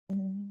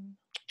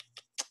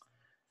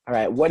All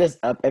right, what is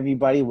up,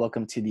 everybody?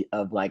 Welcome to the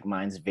Of Like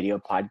Minds video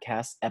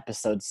podcast,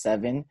 episode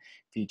 7,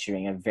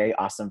 featuring a very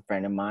awesome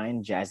friend of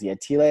mine, Jazzy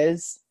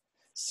Atiles.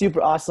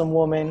 Super awesome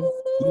woman,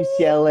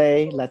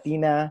 UCLA,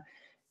 Latina,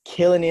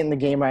 killing it in the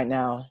game right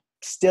now,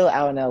 still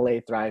out in LA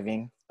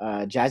thriving.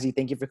 Jazzy,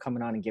 thank you for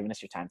coming on and giving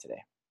us your time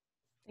today.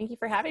 Thank you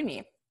for having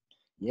me.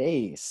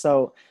 Yay.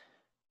 So,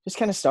 just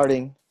kind of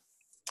starting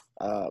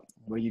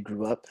where you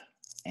grew up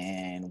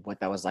and what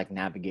that was like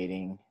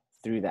navigating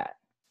through that.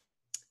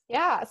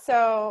 Yeah,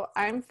 so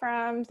I'm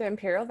from the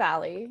Imperial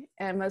Valley,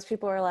 and most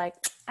people are like,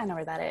 I know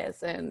where that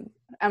is. And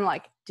I'm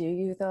like, do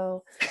you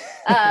though?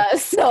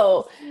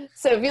 So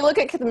if you look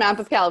at the map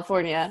of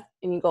California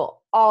and you go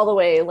all the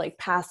way like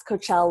past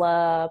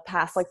Coachella,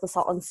 past like the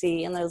Salton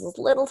Sea, and there's this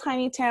little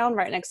tiny town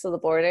right next to the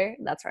border,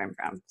 that's where I'm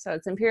from. So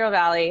it's Imperial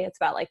Valley. It's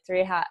about like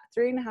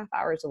 3.5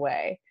 hours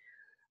away.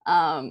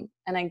 And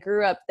I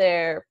grew up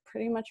there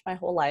pretty much my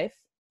whole life.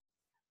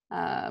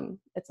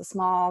 It's a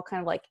small kind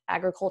of like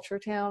agriculture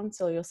town,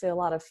 so you'll see a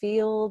lot of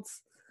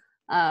fields.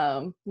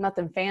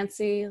 Nothing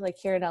fancy like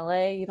here in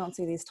LA. You don't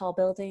see these tall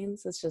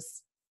buildings. It's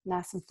just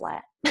nice and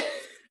flat.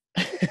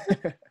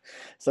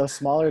 So,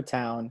 smaller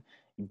town,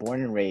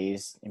 born and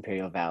raised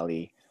Imperial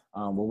Valley.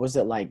 What was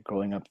it like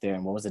growing up there,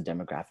 and what was the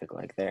demographic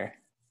like there?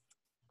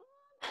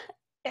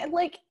 And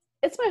like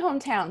it's my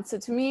hometown, so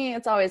to me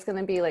it's always going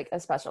to be like a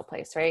special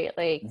place, right?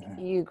 Like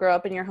Mhm. you grow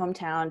up in your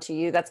hometown, to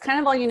you that's kind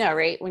of all you know,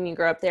 right? When you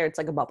grow up there, it's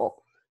like a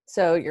bubble.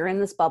 So you're in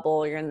this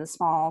bubble, you're in this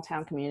small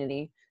town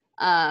community.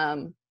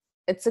 um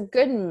it's a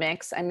good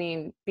mix. I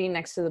mean, being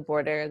next to the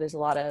border,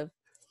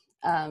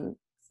 um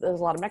there's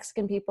a lot of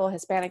Mexican people,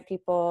 Hispanic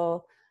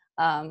people,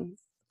 um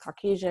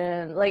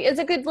Caucasian. Like it's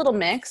a good little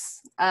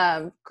mix.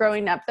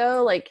 Growing up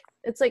though, like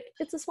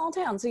it's a small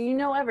town, so you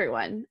know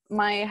everyone.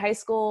 My high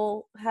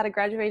school had a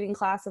graduating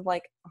class of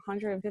like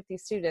 150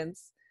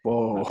 students.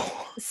 Whoa.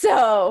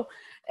 So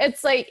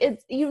it's like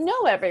it's, you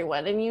know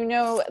everyone, and you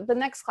know the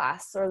next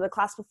class or the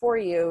class before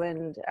you.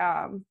 And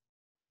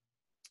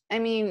I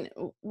mean,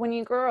 when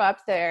you grow up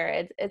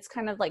there, it's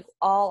kind of like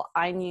all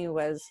I knew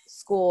was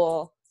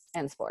school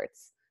and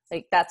sports.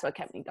 Like that's what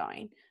kept me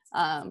going.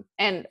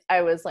 And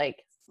I was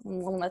like,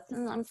 well,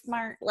 listen, I'm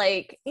smart.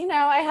 Like, you know,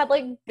 I had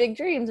like big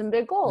dreams and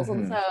big goals.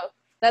 And Hmm. so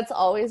that's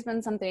always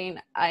been something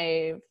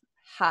I've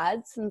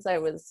had since I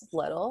was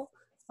little.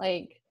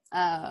 Like,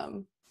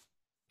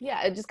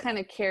 yeah, it just kind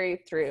of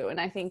carried through. And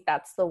I think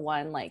that's the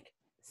one like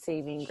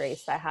saving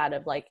grace I had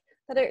of like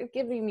that are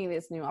giving me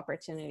these new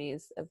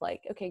opportunities of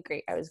like, okay,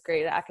 great. I was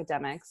great at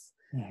academics.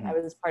 Hmm. I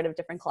was part of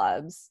different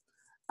clubs.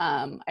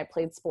 I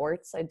played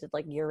sports. I did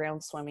like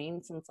year-round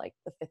swimming since like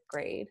the 5th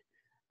grade.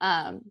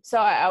 So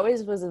I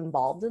always was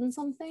involved in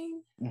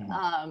something. Hmm.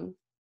 Um,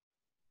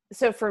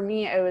 so for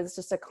me, it was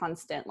just a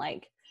constant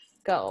like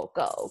go,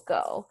 go,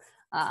 go.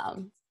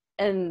 Um,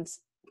 and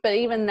but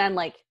even then,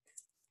 like,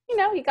 you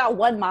know, you got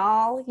one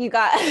mall, you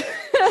got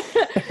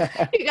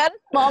you got a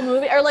small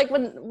movie. Or like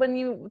when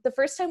you the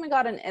first time we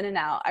got an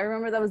In-N-Out, I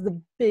remember that was the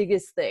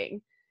biggest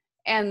thing.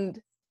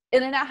 And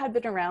In-N-Out had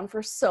been around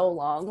for so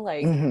long,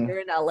 like Hmm. here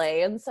in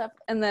LA and stuff.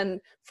 And then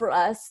for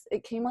us,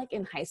 it came like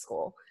in high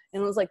school.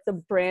 And it was like the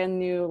brand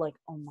new, like,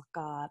 oh my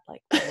God,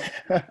 like what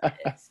is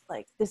this?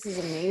 Like this is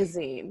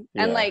amazing.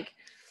 And Yeah. like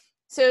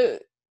so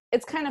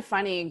it's kind of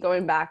funny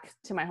going back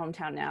to my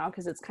hometown now,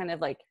 because it's kind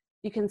of like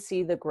you can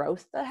see the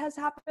growth that has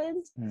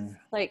happened. Mm.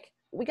 Like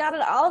we got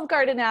an Olive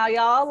Garden now,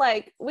 y'all.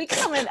 Like we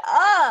coming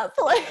up.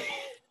 Like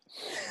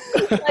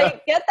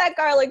get that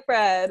garlic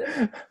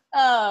bread.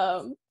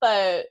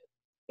 But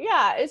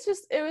yeah,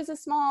 it was a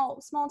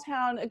small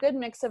town, a good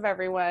mix of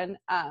everyone.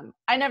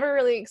 I never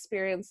really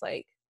experienced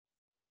like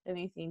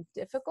anything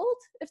difficult,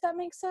 if that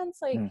makes sense.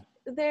 Like Mm.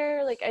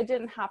 there, like I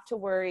didn't have to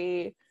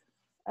worry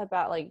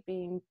about like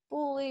being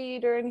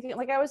bullied or anything.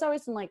 Like I was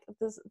always in like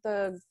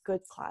the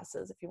good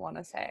classes, if you want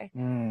to say.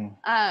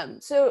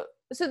 Mm. So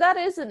that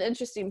is an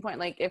interesting point.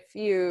 Like if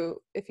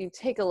you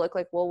take a look,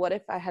 like, well, what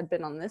if I had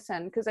been on this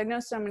end? Because I know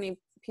so many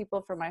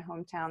people from my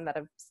hometown that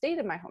have stayed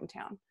in my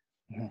hometown.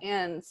 Mhm.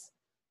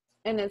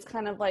 And it's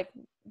kind of like,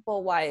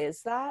 well, why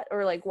is that?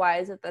 Or like, why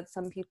is it that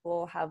some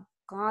people have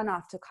gone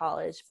off to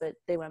college but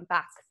they went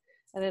back?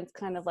 And it's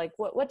kind of like,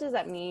 what does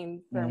that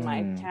mean for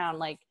my Mm. town?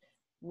 Like,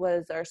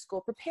 was our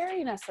school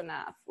preparing us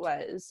enough?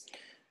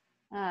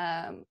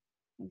 Um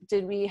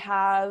did we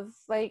have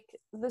like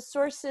the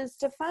sources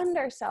to fund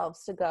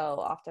ourselves to go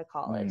off to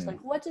college? Mm. Like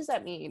what does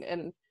that mean?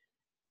 And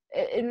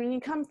when you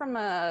come from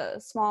a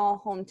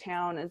small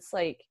hometown, it's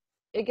like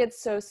it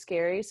gets so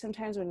scary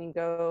sometimes when you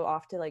go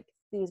off to like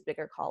these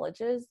bigger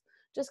colleges,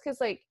 just because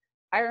like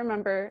I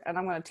remember, and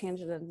I'm going to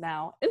tangent it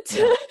now into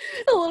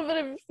Yeah. a little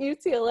bit of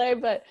UCLA,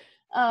 but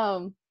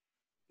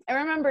I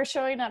remember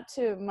showing up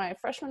to my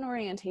freshman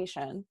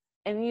orientation,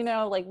 and you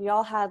know, like we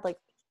all had like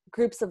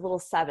groups of little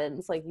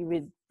sevens. Like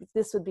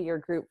this would be your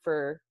group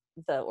for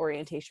the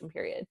orientation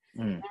period.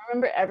 Mm. I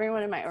remember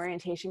everyone in my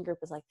orientation group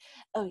was like,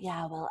 "Oh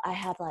yeah, well I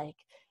had like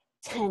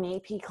 10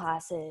 AP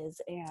classes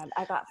and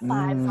I got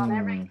fives on Mm.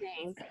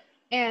 everything."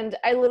 And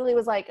I literally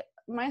was like,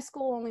 my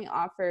school only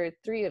offered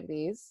 3 of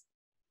these.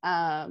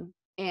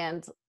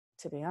 And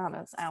to be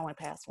honest, I only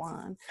passed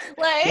one.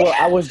 Like, well,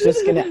 I was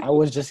just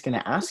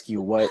gonna ask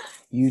you what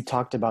you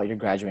talked about your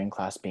graduating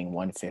class being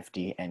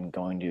 150 and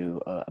going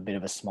to a bit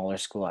of a smaller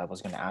school. I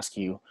was gonna ask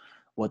you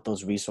what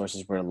those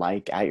resources were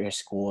like at your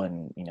school,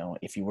 and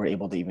if you were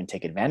able to even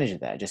take advantage of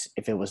that, just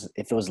if it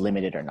was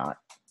limited or not.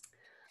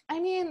 I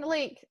mean,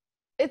 like,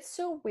 it's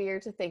so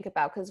weird to think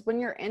about because when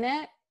you're in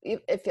it,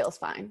 it feels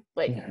fine.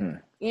 Like,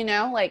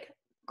 like,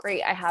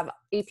 great, I have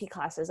AP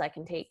classes I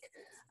can take.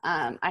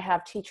 I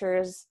have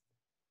teachers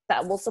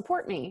that will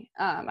support me.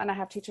 And I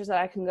have teachers that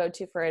I can go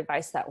to for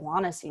advice that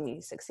want to see me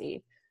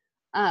succeed.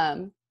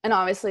 And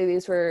obviously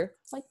these were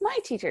like my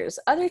teachers.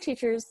 Other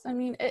teachers, I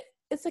mean,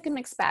 it's like a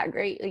mixed bag,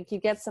 right? Like you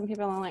get some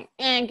people that are like,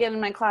 get in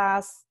my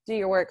class, do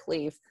your work,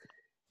 leave.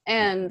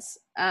 And,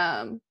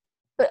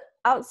 but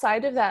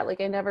outside of that, like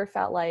I never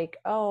felt like,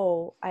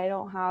 oh, I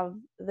don't have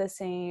the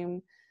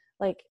same,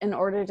 like in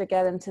order to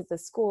get into the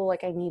school,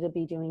 like I need to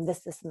be doing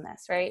this, this, and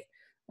this, right?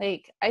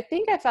 Like, I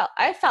think I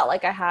felt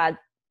like I had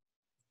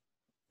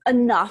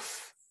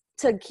enough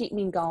to keep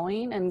me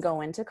going and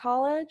go into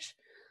college.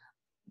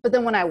 But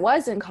then when I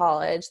was in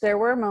college, there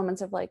were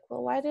moments of like,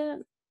 well, why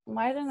didn't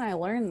I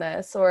learn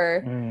this?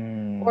 Or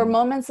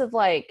moments of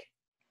like,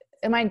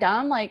 am I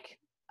dumb? Like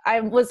I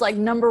was like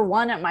number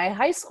 1 at my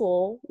high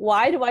school.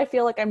 Why do I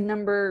feel like I'm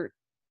number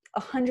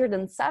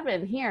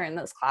 107 here in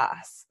this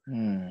class?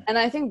 And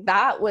I think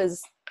that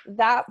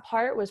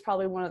part was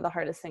probably one of the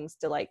hardest things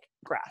to like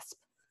grasp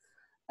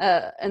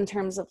in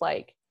terms of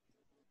like,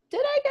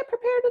 did I get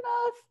prepared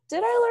enough?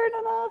 Did I learn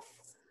enough?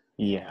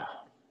 Yeah.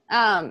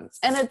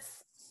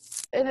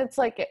 And it's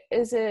like,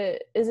 is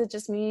it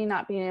just me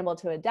not being able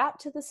to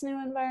adapt to this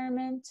new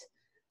environment?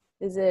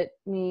 Is it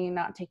me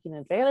not taking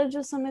advantage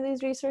of some of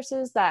these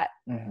resources that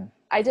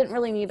I didn't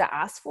really need to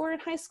ask for in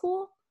high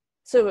school?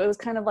 So it was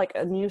kind of like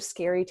a new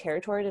scary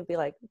territory to be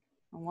like,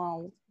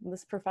 well,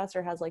 this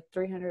professor has like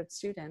 300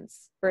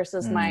 students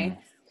versus my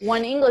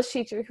one English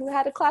teacher who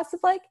had a class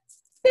of like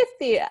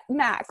 50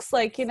 max,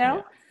 like,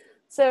 Yeah.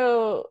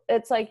 So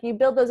it's like you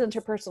build those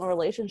interpersonal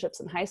relationships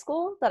in high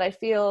school that I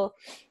feel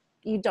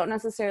you don't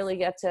necessarily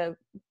get to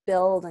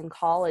build in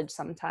college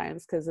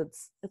sometimes because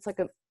it's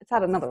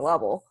at another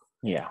level.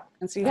 Yeah.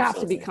 And so you have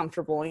to be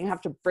comfortable and you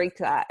have to break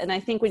that. And I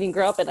think when you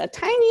grow up in a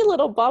tiny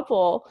little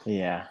bubble,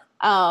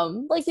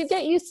 like you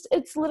get used,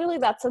 it's literally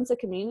that sense of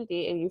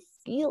community and you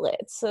feel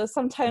it. So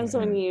sometimes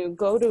when you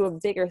go to a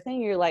bigger thing,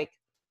 you're like,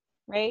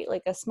 right?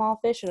 Like a small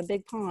fish in a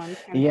big pond.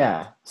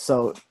 Yeah.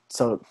 So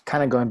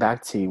kind of going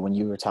back to when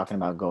you were talking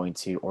about going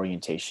to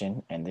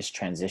orientation and this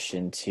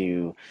transition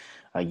to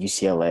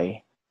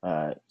UCLA,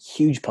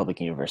 huge public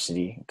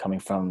university, coming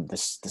from the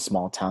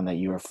small town that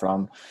you were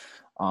from,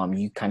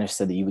 you kind of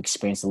said that you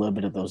experienced a little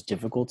bit of those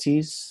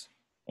difficulties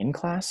in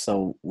class.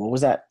 So what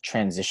was that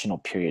transitional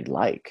period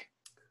like?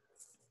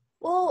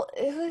 Well,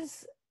 it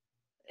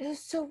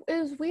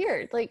was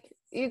weird. Like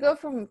you go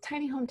from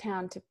tiny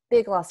hometown to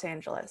big Los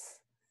Angeles.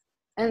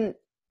 And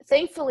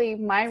thankfully,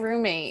 my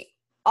roommate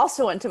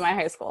also went to my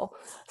high school.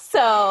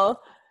 So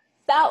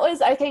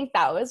I think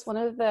that was one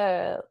of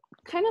the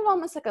kind of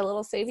almost like a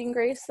little saving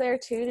grace there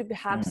too, to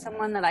have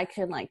someone that I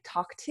could like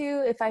talk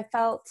to if I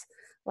felt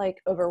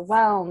like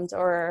overwhelmed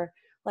or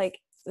like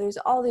there's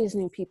all these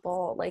new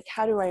people. Like,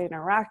 how do I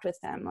interact with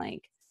them?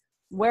 Like,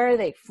 where are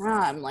they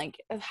from? Like,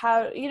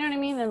 how, you know what I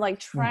mean? And like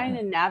trying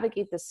to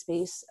navigate the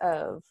space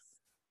of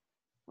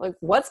like,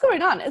 what's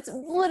going on? It's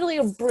literally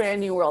a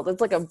brand new world.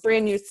 It's like a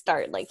brand new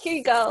start. Like, here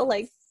you go,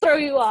 like throw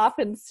you off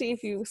and see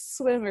if you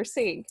swim or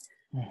sink.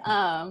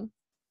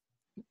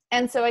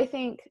 And so I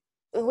think,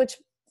 which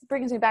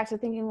brings me back to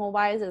thinking, well,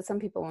 why is it some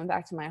people went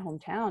back to my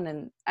hometown?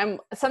 And I'm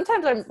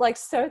like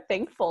so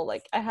thankful.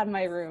 Like I had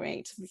my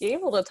roommate to be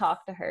able to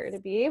talk to her, to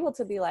be able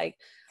to be like,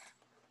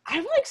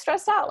 I'm like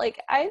stressed out.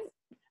 Like I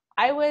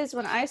was,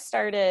 when I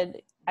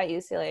started at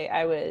UCLA,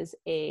 I was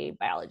a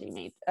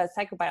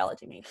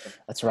psychobiology major.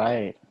 That's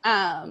right.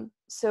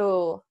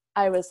 So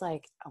I was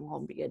like, I'm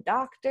going to be a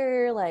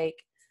doctor. Like,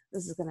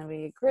 this is going to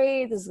be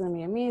great. This is going to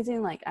be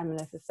amazing. Like, I'm going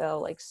to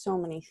fulfill like so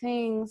many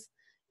things.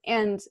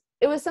 And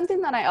it was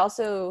something that I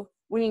also,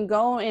 when you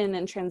go in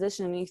and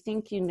transition, you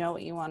think you know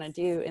what you want to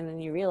do. And then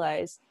you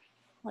realize,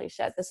 holy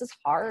shit, this is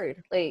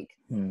hard. Like,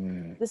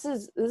 this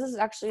is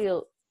actually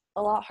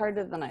a lot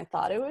harder than I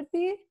thought it would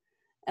be.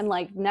 And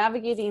like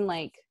navigating,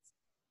 like,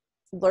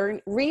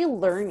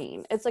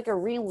 relearning. It's like a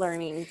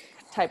relearning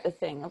type of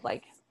thing of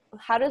like,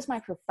 how does my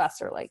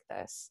professor like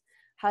this?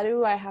 How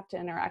do I have to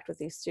interact with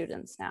these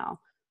students now?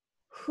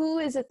 Who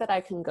is it that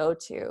I can go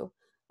to?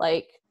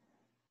 Like,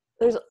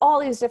 there's all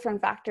these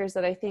different factors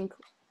that I think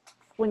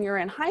when you're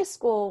in high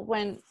school,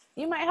 when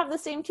you might have the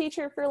same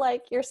teacher for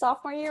like your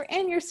sophomore year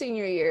and your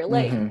senior year,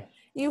 like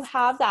you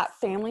have that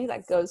family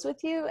that goes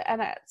with you.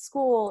 And at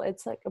school,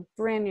 it's like a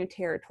brand new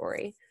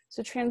territory.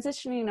 So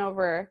transitioning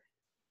over,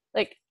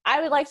 like, I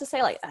would like to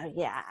say like, oh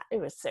yeah, it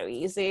was so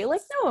easy.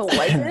 Like, no, it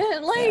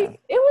wasn't. Like,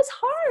 it was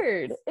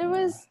hard. It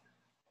was,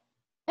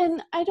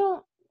 and I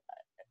don't,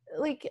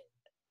 like,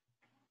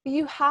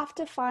 you have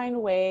to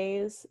find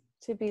ways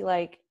to be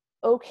like,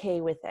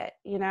 okay with it,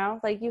 you know?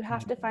 Like, you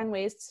have to find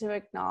ways to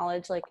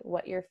acknowledge like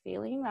what you're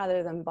feeling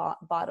rather than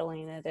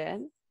bottling it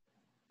in.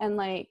 And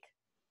like,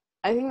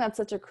 I think that's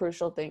such a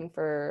crucial thing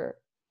for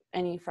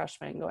any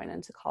freshman going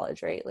into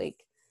college, right?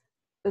 Like,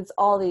 it's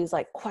all these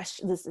like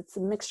questions, it's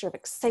a mixture of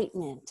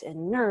excitement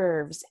and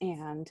nerves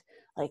and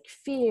like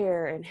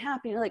fear and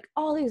happiness, like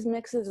all these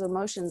mixes of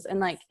emotions.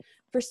 And like,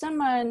 for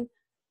someone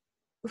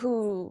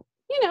who,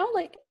 you know,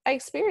 like I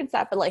experienced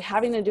that, but like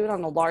having to do it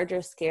on a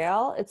larger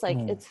scale, it's like,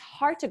 it's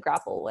hard to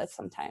grapple with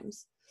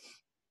sometimes.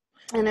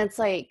 And it's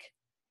like,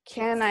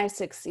 can I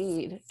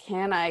succeed?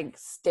 Can I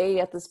stay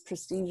at this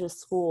prestigious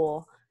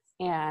school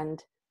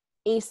and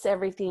ace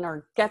everything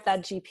or get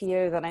that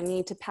GPA that I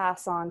need to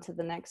pass on to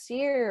the next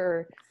year?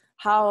 Or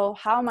how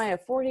am I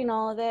affording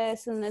all of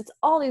this? And it's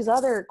all these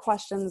other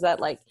questions that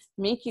like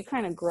make you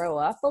kind of grow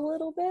up a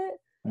little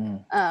bit.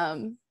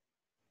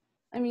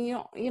 I mean,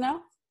 you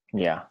know?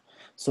 Yeah.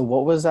 So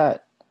what was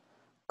that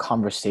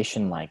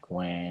conversation like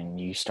when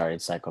you started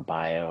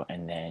psychobio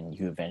and then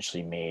you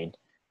eventually made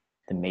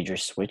the major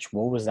switch?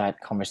 What was that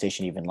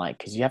conversation even like?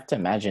 Because you have to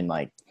imagine,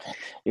 like,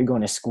 you're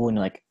going to school and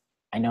you're like,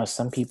 I know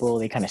some people,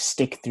 they kind of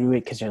stick through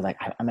it because they're like,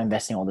 I'm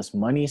investing all this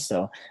money.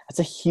 So that's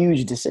a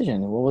huge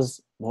decision. What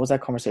was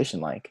that conversation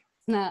like?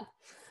 Nah.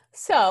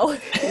 So,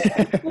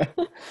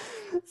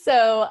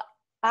 so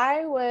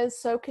I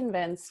was so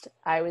convinced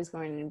I was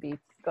going to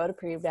go to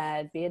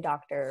pre-med, be a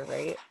doctor,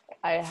 right?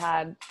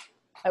 I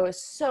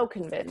was so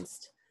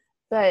convinced,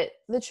 but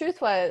the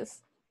truth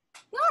was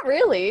not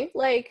really.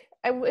 Like,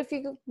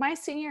 my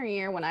senior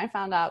year, when I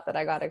found out that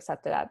I got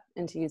accepted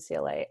into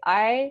UCLA,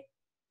 I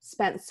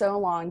spent so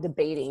long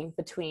debating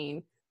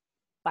between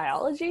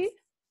biology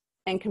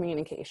and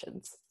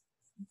communications.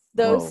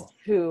 Those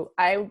two,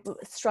 I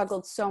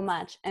struggled so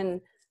much.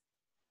 And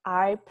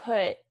I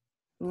put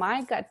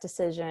my gut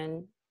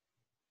decision,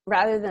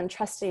 rather than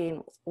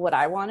trusting what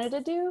I wanted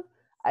to do,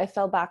 I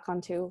fell back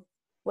onto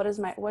what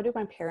do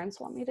my parents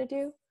want me to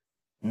do?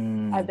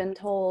 I've been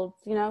told,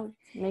 you know,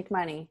 make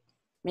money,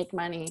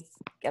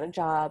 get a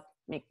job,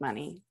 make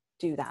money,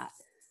 do that.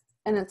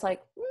 And it's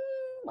like,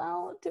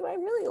 well, do I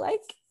really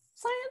like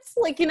science?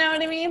 Like, you know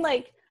what I mean?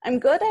 Like, I'm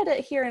good at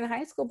it here in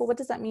high school, but what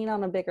does that mean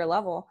on a bigger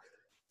level?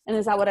 And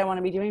is that what I want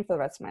to be doing for the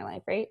rest of my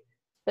life, right?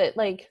 But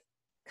like,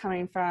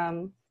 coming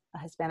from a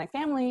Hispanic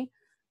family,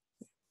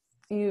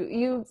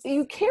 you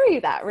carry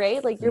that,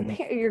 right? Like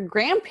your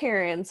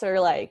grandparents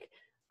are like,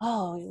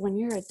 oh, when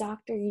you're a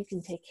doctor, you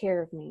can take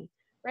care of me,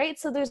 right?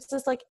 So there's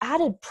this like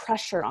added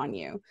pressure on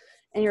you,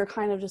 and you're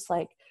kind of just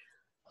like,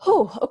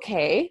 oh,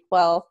 okay,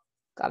 well,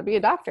 got to be a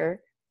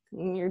doctor.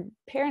 And your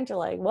parents are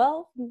like,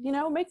 well, you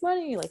know, make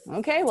money. You're like,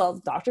 okay, well,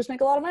 doctors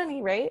make a lot of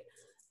money, right?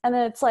 And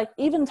then it's like,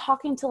 even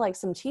talking to like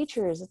some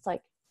teachers, it's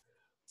like,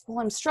 well,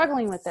 I'm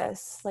struggling with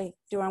this. Like,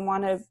 do I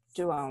want to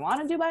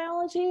do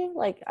biology?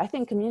 Like, I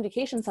think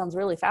communication sounds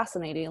really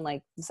fascinating.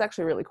 Like, it's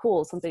actually really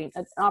cool. An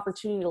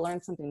opportunity to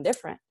learn something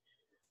different.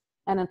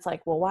 And it's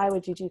like, well, why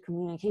would you do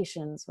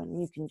communications when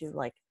you can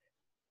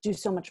do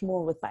so much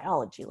more with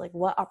biology? Like,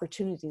 what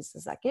opportunities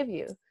does that give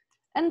you?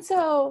 And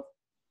so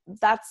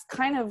that's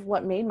kind of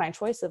what made my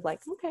choice of like,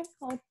 okay,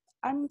 well,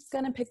 I'm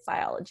going to pick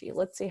biology.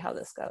 Let's see how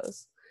this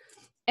goes.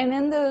 And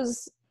in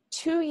those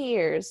 2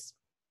 years,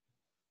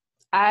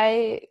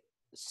 I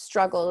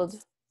struggled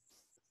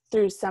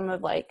through some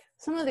of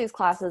these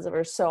classes that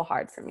were so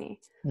hard for me.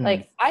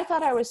 Like, I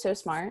thought I was so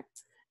smart.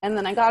 And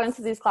then I got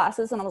into these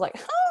classes and I was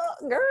like,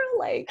 oh, girl,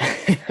 like,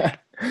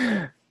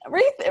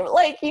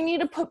 like, you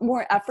need to put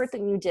more effort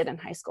than you did in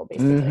high school,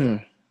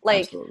 basically.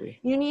 Like, absolutely.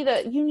 You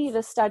need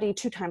to study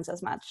 2 times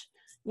as much.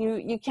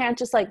 You can't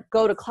just like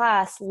go to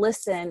class,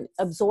 listen,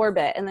 absorb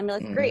it, and then be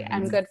like, great,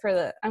 I'm good for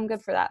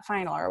that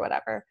final or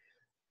whatever.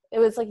 It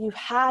was like, you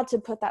had to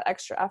put that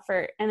extra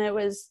effort. And it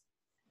was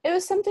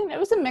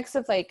a mix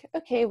of like,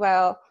 okay,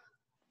 well,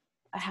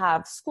 I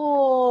have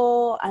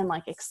school, I'm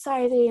like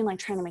exciting, like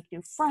trying to make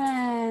new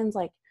friends,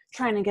 like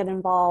trying to get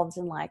involved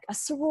in like a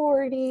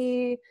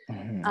sorority.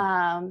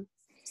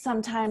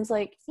 Sometimes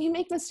like you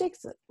make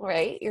mistakes,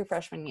 right? Your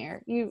freshman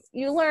year, you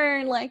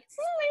learn like,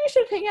 maybe you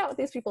should hang out with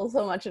these people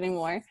so much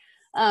anymore.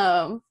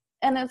 And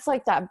it's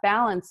like that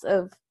balance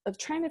of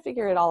trying to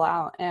figure it all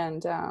out.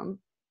 And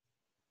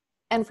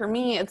for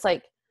me, it's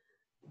like,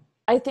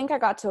 I think I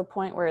got to a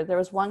point where there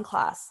was one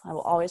class, I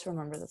will always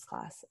remember this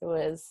class. It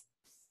was,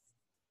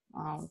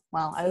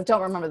 well, I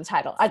don't remember the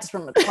title. I just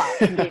remember the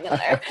class and being in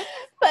there.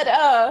 But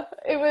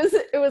it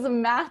was a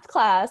math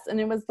class, and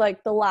it was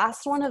like the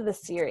last one of the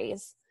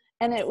series.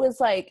 And it was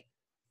like,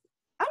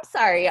 I'm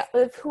sorry,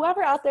 if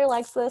whoever out there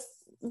likes this,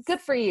 good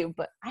for you,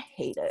 but I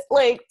hate it.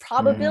 Like,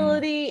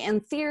 probability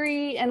and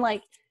theory, and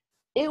like,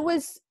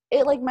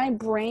 like my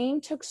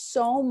brain took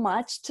so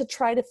much to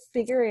try to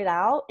figure it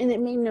out, and it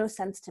made no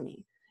sense to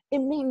me. It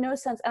made no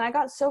sense. And I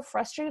got so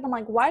frustrated. I'm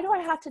like, why do I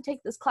have to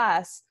take this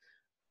class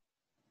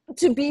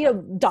to be a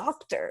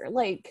doctor?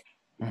 Like,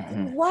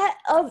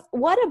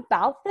 what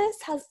about this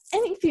has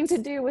anything to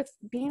do with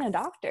being a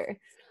doctor?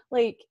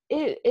 Like,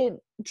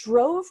 it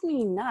drove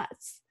me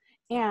nuts.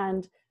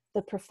 And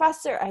the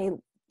professor,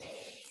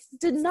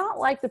 did not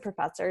like the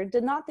professor,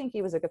 did not think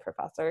he was a good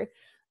professor.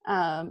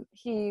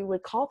 He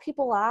would call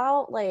people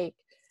out. Like,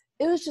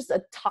 it was just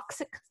a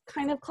toxic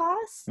kind of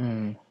class.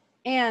 Mm.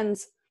 And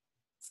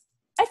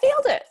I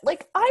failed it.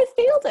 Like, I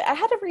failed it. I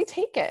had to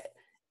retake it.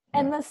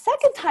 And the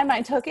second time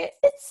I took it,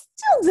 it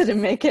still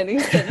didn't make any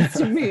sense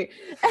to me.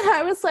 And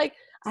I was like,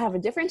 I have a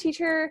different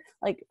teacher.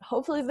 Like,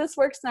 hopefully this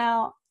works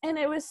now. And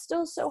it was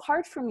still so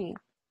hard for me.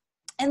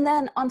 And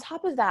then on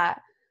top of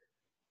that,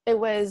 it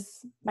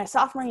was my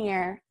sophomore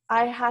year.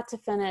 I had to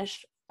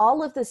finish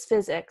all of this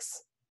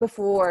physics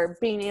before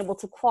being able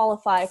to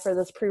qualify for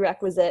this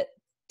prerequisite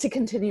to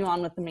continue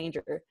on with the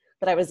major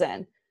that I was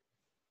in.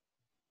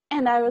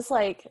 And I was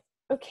like,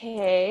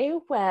 okay,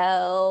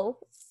 well,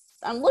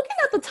 I'm looking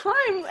at the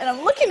time and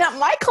I'm looking at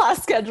my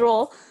class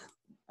schedule.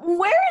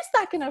 Where is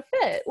that going to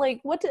fit?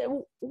 Like, what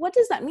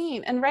does that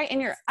mean? And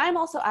I'm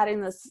also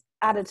adding this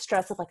added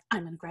stress of like,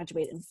 I'm going to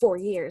graduate in 4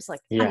 years.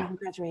 Like, I'm going to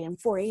graduate in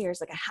 4 years.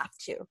 Like, I have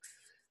to,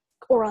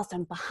 or else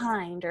I'm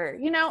behind, or,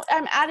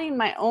 I'm adding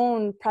my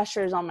own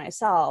pressures on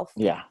myself.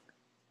 Yeah.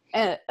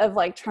 And of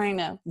like trying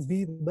to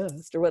be the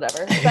best or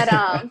whatever. But,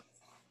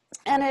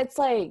 and it's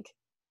like,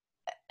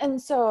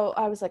 and so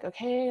I was like,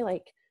 okay,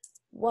 like,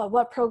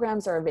 what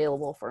programs are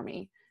available for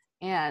me?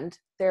 And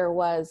there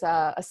was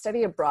a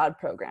study abroad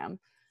program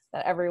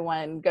that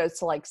everyone goes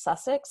to, like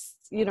Sussex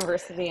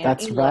University in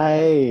That's England.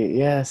 right.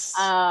 Yes.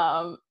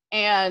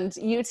 And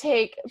you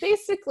take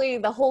basically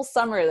the whole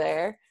summer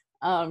there.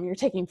 You're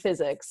taking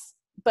physics,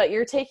 but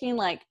you're taking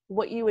like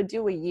what you would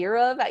do a year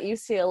of at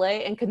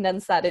UCLA and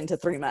condense that into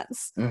 3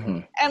 months. Mm-hmm.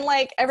 And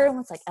like,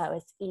 everyone's like, oh,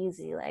 it's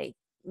easy. Like,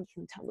 you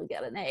can totally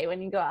get an A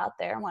when you go out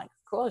there. I'm like,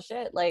 cool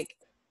shit. Like,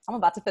 I'm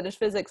about to finish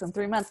physics in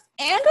 3 months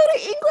and go to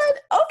England.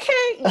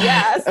 Okay.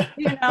 Yes.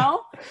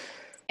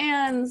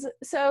 And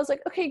so I was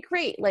like, okay,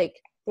 great. Like,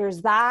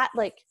 there's that.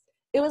 Like,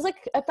 it was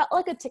like, I felt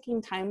like a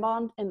ticking time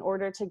bomb in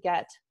order to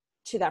get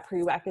to that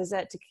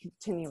prerequisite to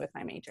continue with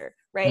my major,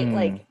 right?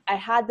 Like, I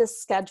had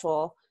this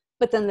schedule,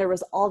 but then there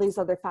was all these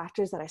other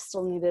factors that I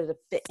still needed to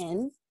fit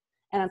in.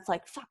 And it's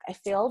like, fuck, I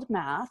failed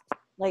math.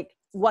 Like,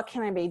 what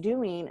can I be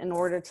doing in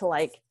order to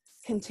like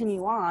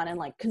continue on? And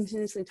like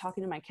continuously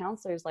talking to my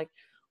counselors, like,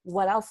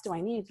 what else do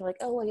I need? They're like,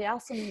 oh, well, you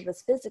also need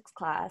this physics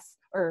class,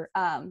 or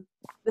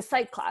the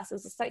psych class. It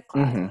was a psych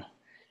class. Mm-hmm.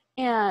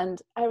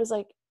 And I was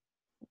like,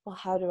 well,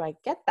 how do I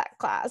get that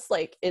class?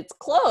 Like, it's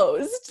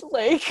closed.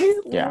 Like,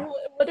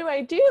 what do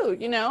I do?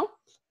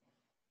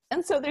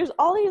 And so there's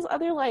all these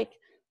other like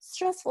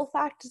stressful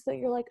factors that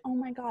you're like, oh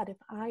my God, if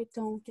I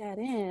don't get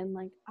in,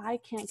 like, I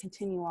can't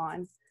continue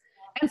on.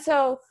 And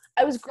so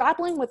I was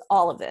grappling with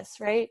all of this,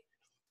 right?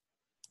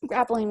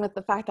 Grappling with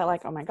the fact that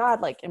like, oh my God,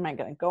 like, am I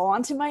going to go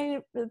on to my,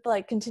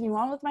 like, continue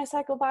on with my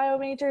psychobio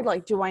major?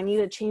 Like, do I need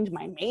to change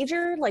my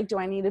major? Like, do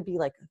I need to be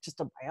like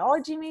just a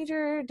biology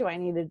major? Do I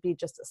need to be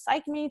just a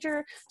psych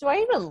major? Do I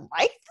even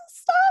like this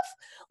stuff?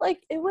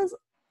 Like, it was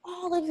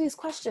all of these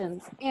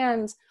questions.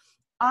 And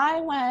I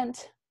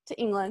went to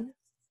England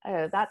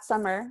that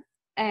summer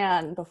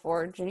and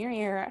before junior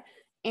year.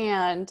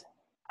 And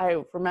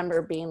I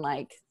remember being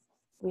like,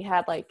 we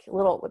had like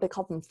little, what they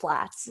call them,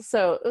 flats.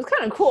 So it was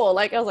kind of cool.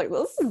 Like, I was like,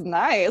 this is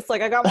nice.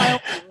 Like, I got my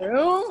own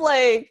room,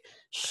 like,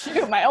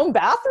 shoot, my own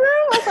bathroom.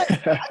 I was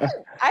like,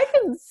 I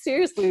can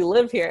seriously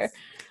live here.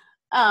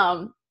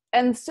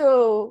 And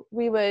so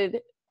we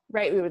would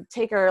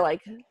take our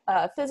like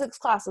physics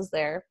classes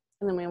there.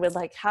 And then we would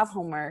like have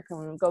homework and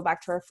we would go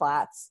back to our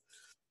flats.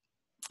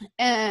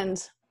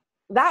 And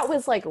that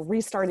was like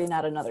restarting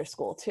at another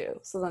school too.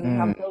 So then you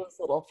have those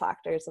little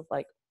factors of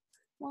like,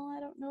 well,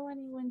 I don't know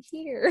anyone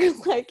here.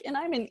 Like, and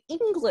I'm in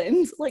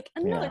England, like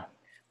another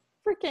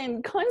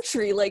freaking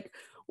country. Like,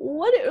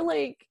 what,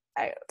 like,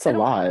 it's a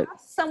lot. Have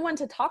someone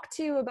to talk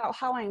to about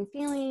how I'm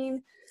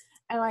feeling.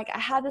 And like, I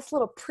had this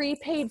little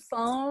prepaid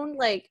phone.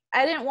 Like,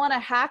 I didn't want to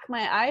hack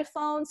my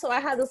iPhone. So I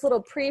had this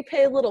little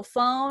prepaid little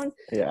phone.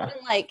 Yeah.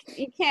 And like,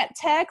 you can't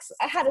text.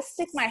 I had to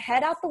stick my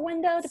head out the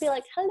window to be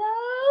like,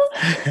 hello,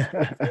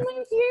 can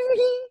you hear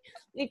me?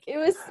 Like,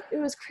 it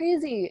was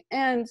crazy.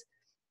 And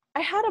I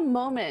had a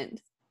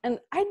moment, and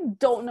I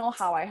don't know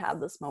how I had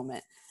this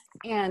moment.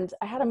 And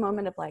I had a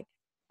moment of like,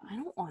 I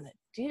don't want to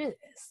do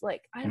this.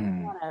 Like, I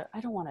don't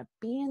want to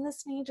be in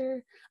this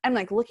major. I'm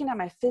like looking at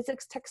my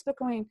physics textbook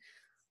going,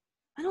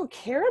 I don't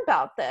care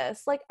about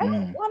this. Like, I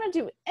don't want to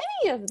do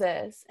any of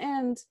this.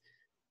 And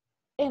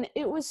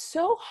it was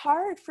so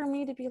hard for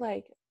me to be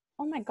like,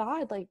 oh my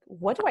God, like,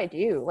 what do I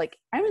do? Like,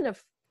 I'm in a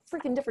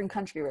freaking different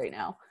country right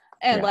now.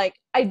 And like,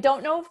 I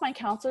don't know if my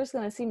counselor is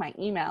going to see my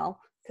email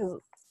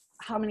because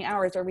how many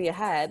hours are we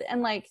ahead?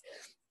 And like,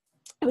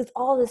 it was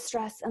all this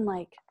stress. And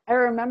like, I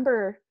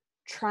remember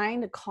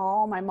trying to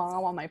call my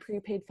mom on my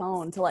prepaid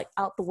phone to like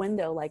out the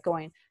window, like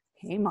going,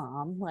 hey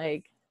mom,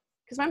 like,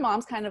 because my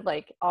mom's kind of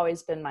like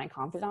always been my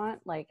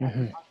confidant. Like, I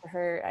can talk to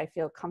her. I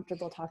feel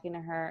comfortable talking to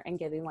her and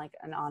getting like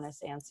an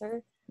honest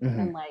answer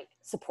and like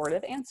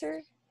supportive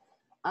answer.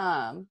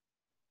 So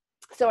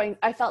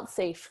I felt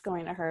safe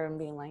going to her and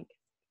being like,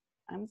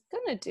 I'm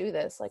going to do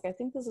this. Like, I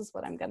think this is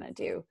what I'm going to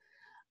do.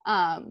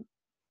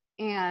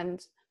 And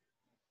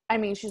I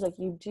mean, she's like,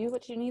 you do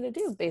what you need to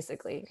do,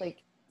 basically.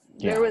 Like,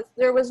 Yeah.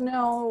 there was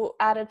no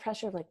added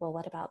pressure of like, well,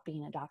 what about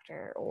being a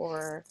doctor,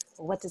 or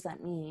what does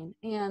that mean?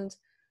 And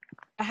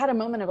I had a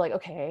moment of like,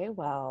 okay,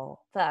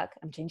 well, fuck,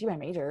 I'm changing my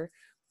major.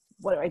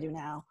 What do I do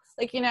now?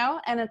 Like,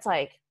 and it's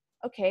like,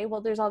 okay,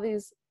 well, there's all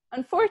these,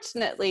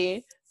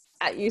 unfortunately,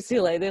 at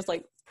UCLA, there's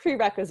like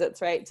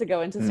prerequisites, right, to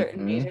go into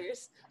certain Mm-hmm.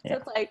 majors. So Yeah.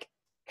 it's like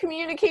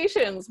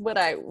communications, what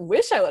I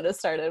wish I would have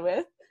started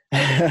with.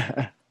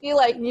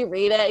 Like, you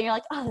read it and you're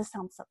like, oh, this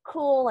sounds so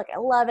cool. Like, I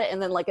love it.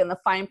 And then like in the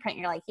fine print,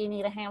 you're like, you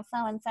need to have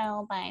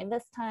so-and-so by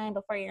this time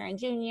before you're a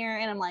junior.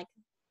 And I'm like,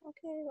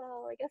 okay,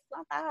 well, I guess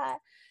not that.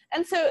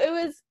 And so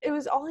it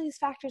was all these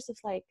factors of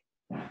like,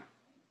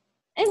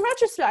 in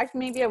retrospect,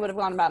 maybe I would have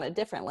gone about it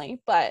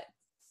differently, but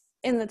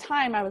in the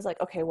time I was like,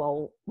 okay,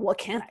 well, what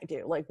can I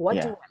do? Like, what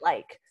do Yeah. I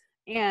like?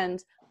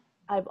 And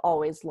I've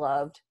always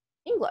loved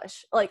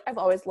English. Like, I've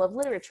always loved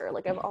literature.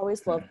 Like, I've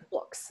always loved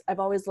books. I've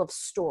always loved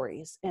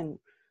stories.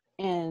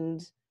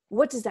 And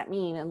what does that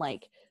mean? And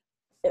like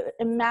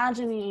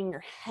imagining in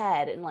your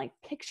head and like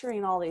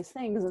picturing all these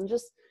things, and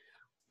just,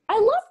 I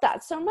love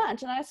that so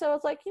much. And so I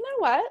was like, you know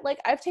what? Like,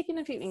 I've taken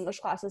a few English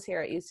classes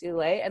here at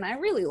UCLA and I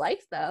really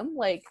liked them.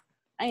 Like,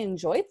 I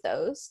enjoyed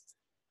those.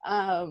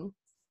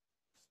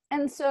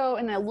 And so,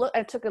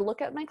 I took a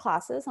look at my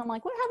classes. I'm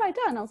like, what have I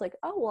done? I was like,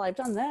 oh, well, I've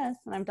done this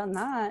and I've done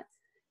that.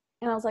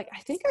 And I was like, I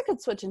think I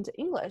could switch into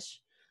English.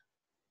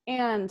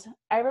 And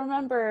I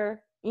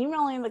remember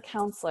emailing the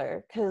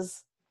counselor,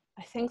 because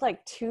I think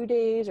like 2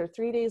 days or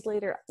 3 days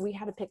later, we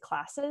had to pick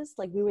classes.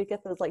 Like, we would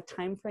get those like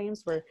time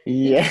frames where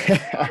you Yeah.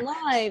 go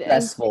online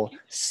Stressful.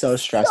 So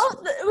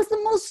stressful. it was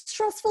the most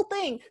stressful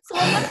thing. So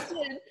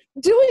imagine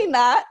doing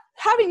that,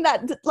 having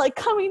that like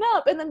coming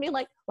up, and then being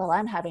like, well,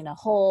 I'm having a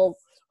whole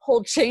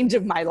change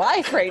of my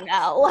life right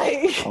now.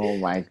 Like, Oh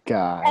my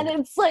God. and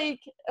it's like,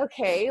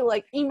 okay,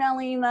 like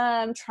emailing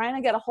them, trying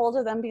to get a hold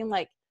of them, being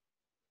like,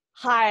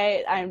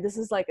 hi, this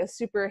is like a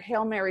super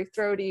Hail Mary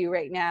throw to you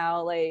right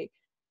now. Like,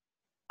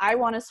 I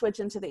want to switch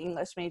into the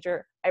English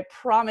major. I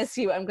promise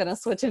you I'm going to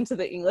switch into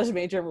the English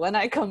major when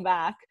I come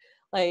back.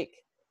 Like,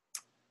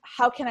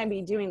 how can I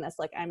be doing this?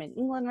 Like, I'm in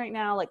England right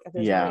now. Like, if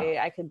there's a way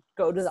I could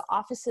go to the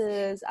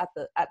offices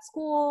at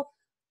school,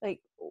 like,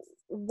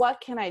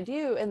 what can I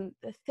do? And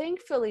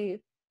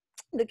thankfully,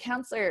 the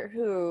counselor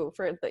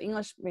for the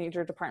English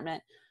major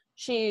department,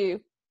 she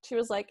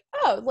was like,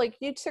 oh, like,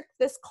 you took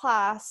this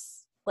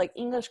class, like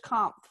English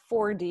Comp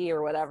 4D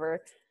or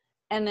whatever.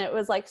 And it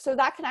was like, so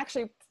that can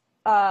actually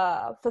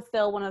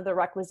fulfill one of the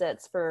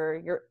requisites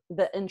for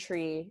the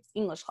entry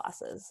English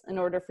classes in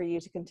order for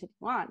you to continue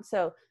on.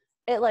 So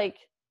it like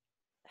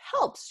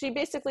helps. She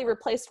basically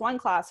replaced one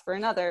class for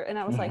another. And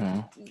I was like,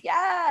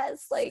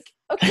 yes, like,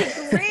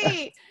 okay,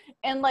 great.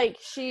 And like,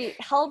 she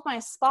held my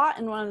spot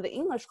in one of the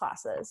English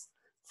classes.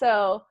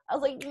 So I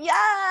was like,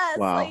 yes,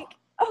 Wow. like,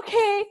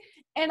 okay.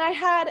 And I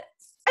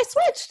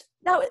switched.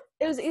 No,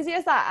 it was easy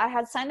as that. I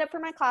had signed up for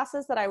my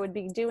classes that I would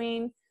be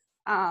doing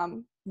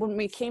when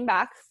we came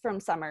back from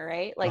summer,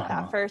 right? Like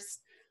that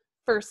first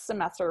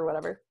semester or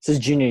whatever. This is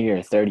junior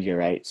year, third year,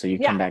 right? So you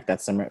come Yeah. back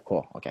that summer.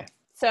 Cool. Okay.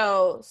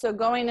 So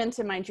going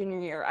into my junior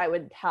year, I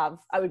would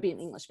be an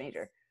English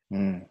major.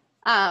 And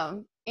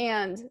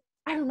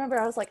I remember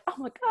I was like, oh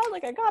my God,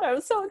 like, I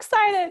was so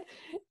excited.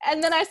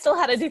 And then I still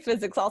had to do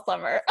physics all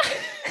summer.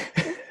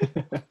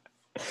 I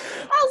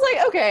was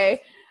like,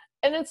 okay.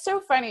 And it's so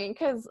funny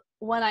because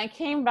when I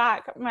came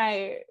back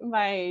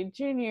my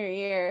junior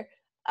year,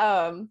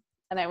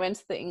 and I went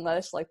to the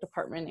English like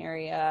department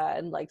area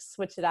and like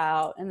switch it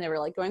out, and they were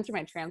like going through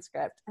my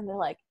transcript, and they're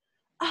like,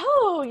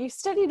 oh, you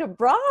studied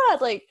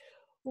abroad, like,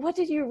 what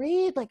did you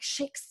read? Like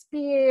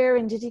Shakespeare,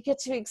 and did you get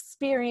to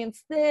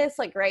experience this?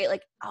 Like, right?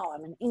 Like, oh,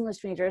 I'm an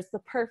English major. It's the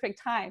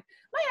perfect time.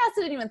 My ass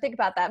didn't even think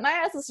about that. My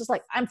ass is just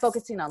like, I'm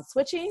focusing on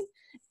switching,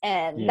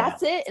 and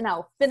that's it. And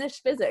I'll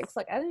finish physics.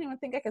 Like, I didn't even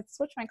think I could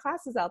switch my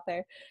classes out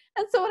there.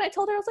 And so when I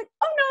told her, I was like,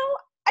 oh no,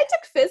 I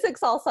took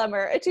physics all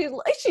summer. And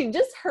she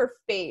just, her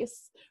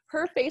face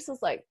was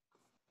like,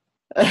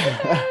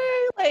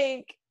 okay,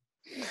 like.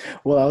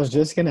 Well, I was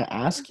just going to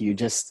ask you,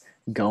 just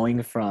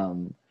going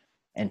from,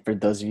 and for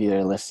those of you that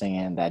are listening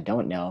and that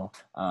don't know,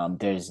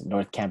 there's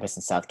North Campus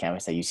and South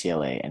Campus at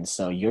UCLA. And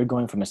so you're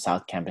going from a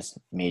South Campus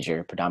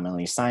major,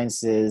 predominantly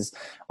sciences,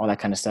 all that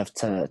kind of stuff,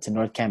 to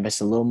North Campus,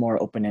 a little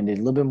more open-ended,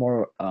 a little bit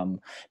more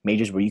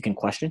majors where you can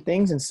question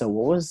things. And so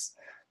what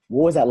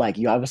was that like?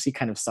 You obviously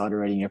kind of saw it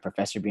already in your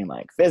professor being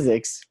like,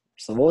 physics.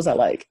 So what was that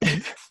like?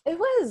 It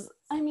was,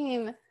 I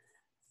mean,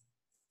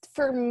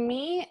 for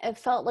me, it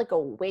felt like a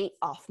weight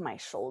off my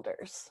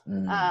shoulders,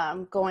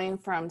 going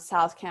from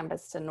South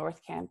Campus to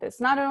North Campus,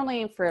 not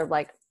only for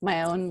like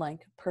my own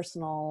like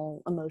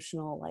personal,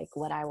 emotional, like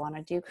what I want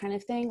to do kind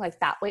of thing, like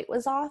that weight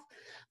was off,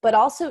 but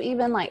also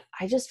even like,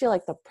 I just feel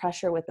like the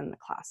pressure within the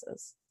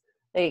classes,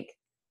 like,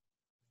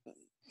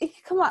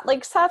 come on,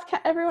 like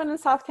everyone in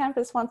South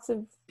Campus wants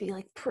to be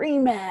like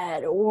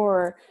pre-med,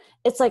 or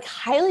it's like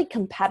highly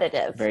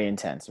competitive. Very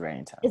intense.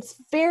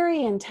 It's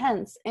very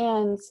intense.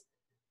 And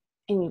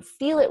you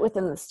feel it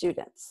within the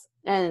students.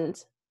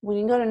 And when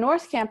you go to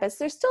North Campus,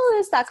 there still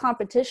is that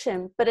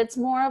competition, but it's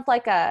more of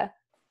like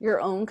your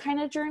own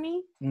kind of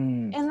journey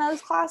in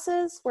those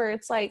classes, where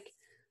it's like,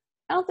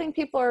 I don't think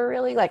people are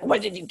really like,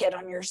 what did you get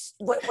on your,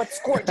 what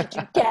score did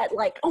you get?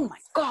 Like, oh my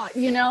God,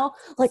 you know,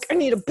 like I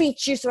need to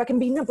beat you so I can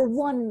be number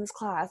one in this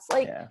class.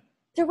 Like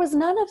there was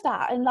none of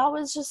that. And that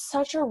was just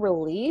such a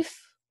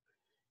relief.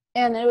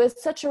 And it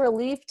was such a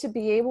relief to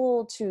be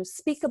able to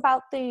speak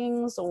about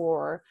things,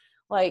 or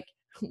like,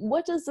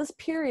 what does this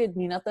period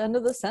mean at the end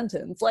of the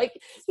sentence? Like,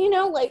 you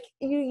know, like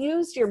you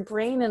used your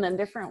brain in a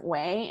different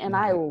way. And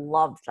I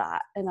loved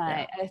that. And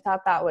I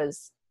thought that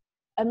was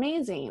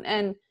amazing.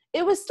 And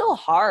it was still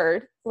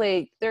hard.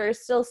 Like there are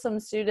still some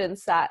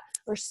students that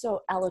were so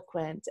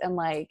eloquent, and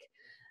like,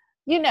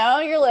 you know,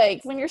 you're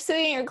like, when you're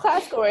sitting in your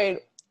class going,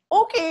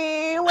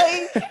 okay,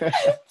 like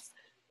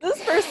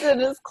this person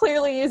is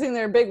clearly using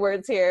their big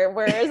words here.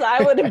 Whereas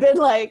I would have been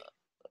like,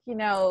 you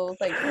know,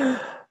 like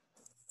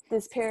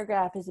this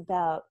paragraph is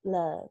about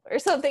love or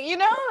something, you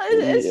know,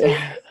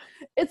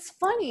 it's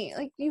funny.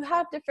 Like you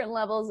have different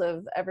levels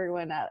of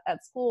everyone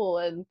at school.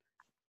 And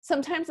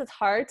sometimes it's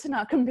hard to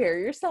not compare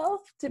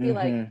yourself, to be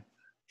like,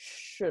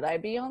 should I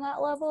be on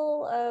that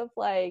level of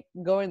like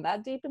going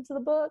that deep into the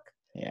book?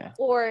 Yeah.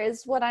 Or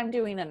is what I'm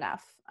doing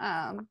enough?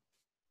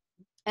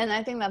 And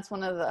I think that's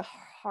one of the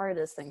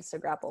hardest things to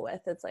grapple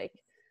with. It's like,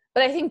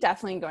 but I think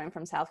definitely going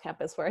from South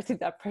Campus, where I think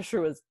that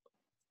pressure was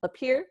up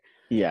here.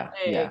 Yeah.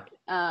 Like,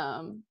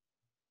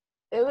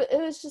 it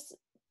was just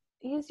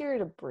easier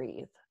to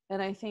breathe.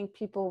 And I think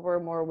people were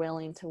more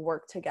willing to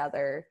work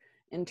together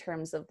in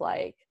terms of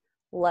like,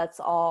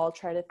 let's all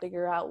try to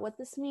figure out what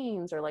this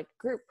means, or like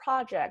group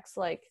projects,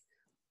 like,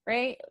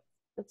 right?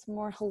 It's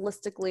more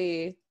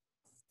holistically,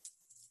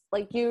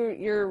 like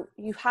you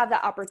have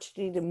that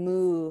opportunity to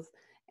move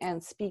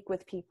and speak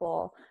with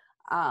people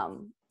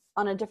on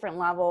a different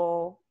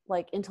level,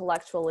 like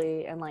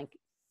intellectually, and like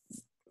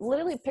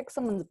literally pick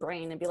someone's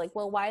brain and be like,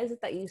 well, why is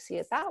it that you see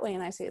it that way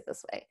and I see it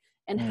this way,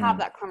 and have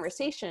that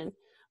conversation.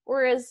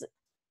 Whereas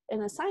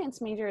in a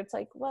science major, it's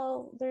like,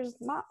 well, there's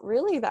not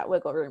really that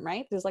wiggle room,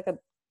 right? There's like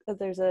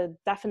there's a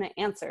definite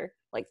answer.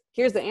 Like,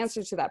 here's the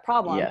answer to that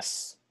problem.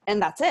 Yes. And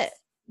that's it.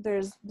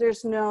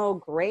 There's no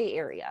gray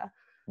area.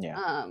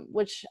 Yeah.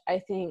 Which I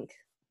think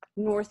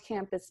North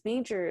Campus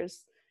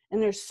majors,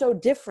 and they're so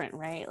different,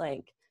 right?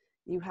 Like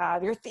you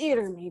have your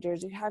theater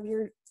majors, you have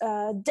your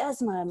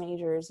DESMA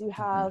majors, you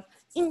have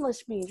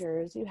English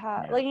majors, you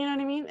have like, you know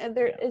what I mean? And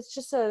it's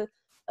just a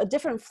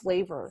different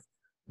flavor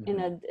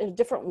in a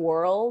different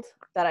world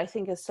that I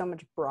think is so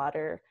much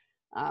broader.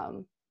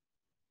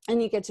 And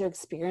you get to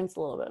experience a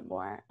little bit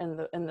more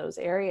in those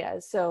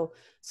areas. So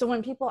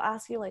when people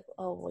ask you like,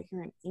 oh, well,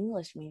 you're an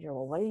English major,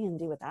 well, what are you gonna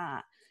do with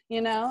that?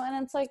 You know?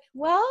 And it's like,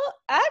 well,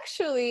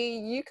 actually,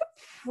 you could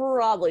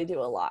probably do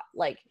a lot.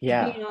 Like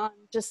beyond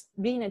just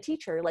being a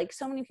teacher. Like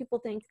so many people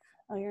think,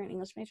 oh, you're an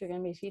English major, you're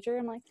gonna be a teacher.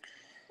 I'm like,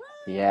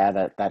 yeah,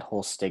 that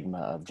whole stigma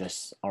of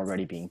just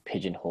already being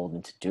pigeonholed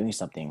into doing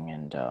something,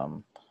 and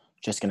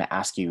just gonna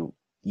ask you.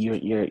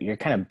 You're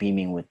kind of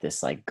beaming with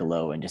this like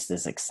glow and just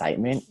this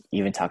excitement,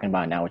 even talking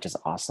about it now, which is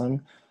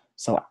awesome.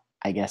 So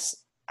I guess,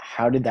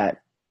 how did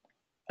that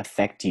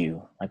affect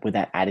you? Like, with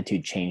that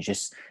attitude change,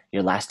 just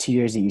your last 2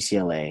 years at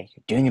UCLA,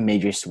 you're doing a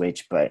major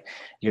switch, but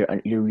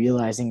you're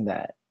realizing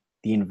that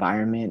the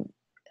environment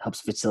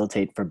helps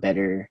facilitate for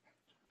better,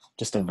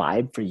 just a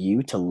vibe for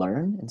you to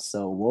learn. And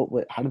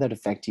so how did that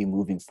affect you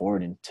moving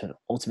forward and to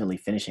ultimately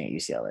finishing at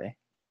UCLA?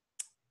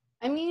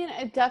 I mean,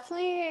 it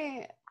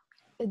definitely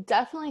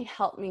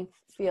helped me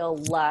feel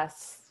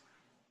less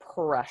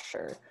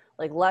pressure,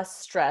 like less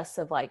stress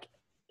of like,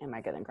 am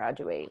I going to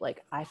graduate?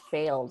 Like I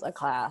failed a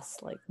class.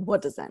 Like,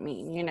 what does that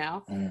mean? You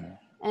know?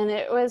 And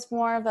it was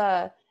more of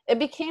it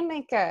became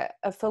like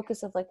a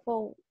focus of like,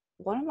 well,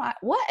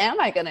 what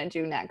am I going to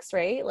do next?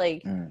 Right.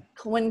 Like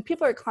when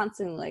people are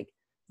constantly like,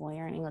 well,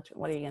 you're in English,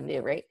 what are you going to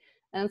do? Right.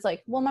 And it's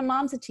like, well, my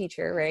mom's a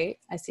teacher, right?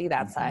 I see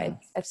that side.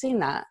 I've seen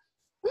that.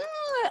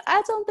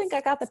 I don't think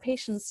I got the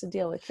patience to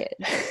deal with kids.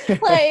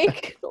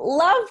 Like,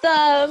 love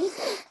them,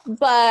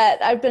 but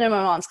I've been in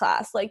my mom's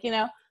class, like, you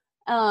know,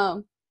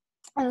 and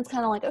it's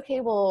kind of like, okay,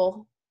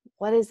 well,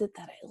 what is it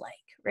that I like,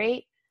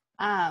 right?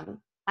 I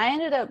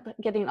ended up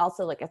getting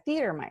also like a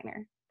theater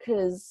minor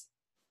because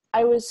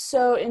I was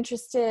so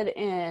interested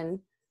in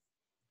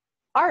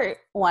art,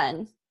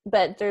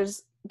 but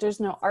there's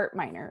no art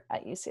minor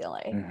at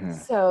UCLA.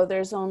 So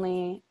there's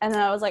only, and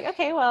then I was like,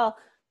 okay, well,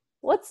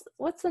 what's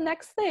the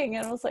next thing?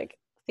 And I was like,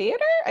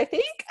 theater, I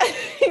think.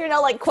 You know,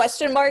 like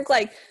question mark,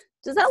 like,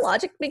 does that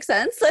logic make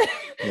sense?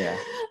 Yeah.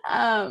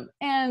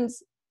 And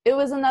it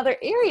was another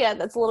area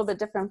that's a little bit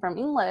different from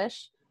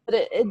English,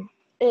 but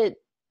it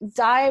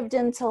dived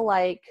into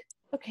like,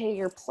 okay,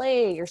 your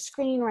play, your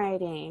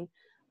screenwriting,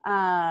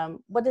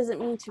 what does it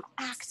mean to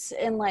act?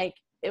 And like,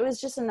 it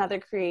was just another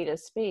creative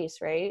space,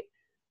 right?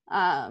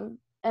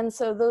 And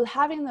so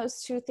having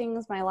those two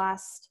things my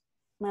last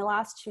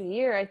 2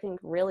 years, I think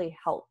really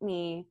helped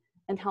me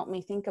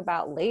think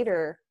about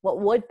later what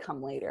would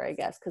come later, I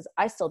guess, because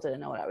I still didn't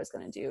know what I was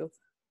going to do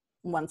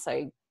once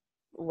I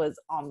was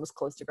almost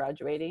close to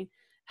graduating.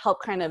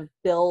 help kind of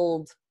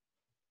build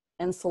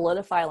and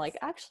solidify, like,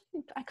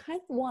 actually, I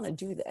kind of want to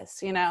do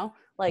this, you know,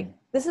 like,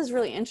 this is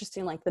really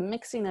interesting, like the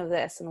mixing of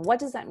this, and what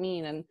does that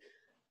mean?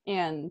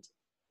 And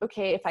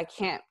okay, if I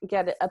can't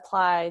get it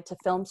applied to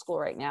film school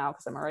right now,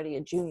 because I'm already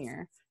a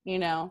junior, you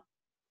know,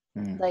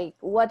 like,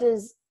 what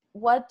does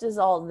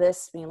all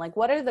this mean? Like,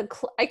 what are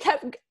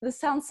this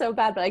sounds so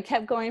bad, but I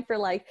kept going for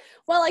like,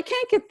 well, I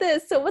can't get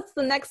this, so what's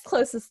the next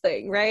closest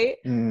thing, right?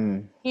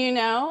 You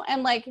know,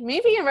 and like,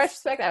 maybe in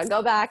retrospect, I would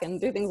go back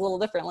and do things a little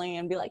differently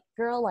and be like,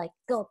 girl, like,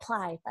 go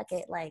apply, fuck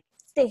it, like,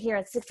 stay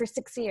here for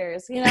 6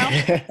 years, you know?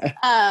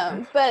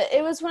 But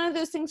it was one of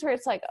those things where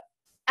it's like,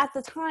 at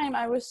the time,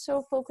 I was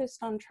so focused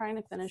on trying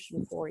to finish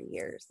in 4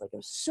 years. Like, I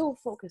was so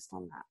focused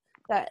on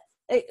that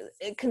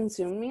it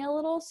consumed me a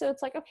little. So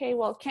it's like, okay,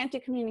 well, can't do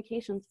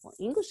communications. Well,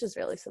 English is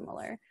really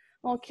similar.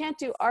 Well, can't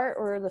do art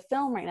or the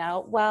film right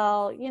now.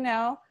 Well, you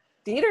know,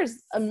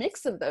 theater's a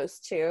mix of those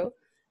two.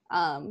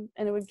 And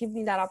it would give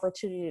me that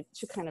opportunity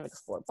to kind of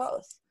explore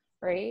both,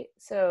 right?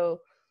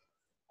 So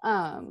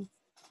kind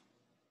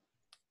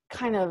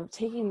of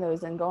taking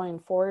those and going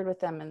forward with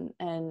them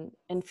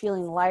and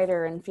feeling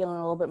lighter and feeling a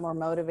little bit more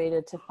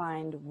motivated to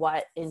find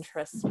what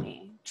interests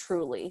me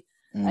truly,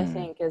 I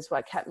think is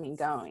what kept me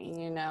going.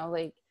 You know,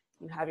 like,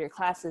 you have your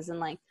classes, and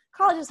like,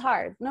 college is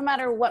hard no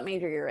matter what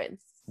major you're in.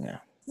 Yeah.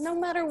 No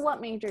matter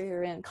what major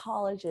you're in,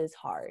 college is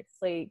hard.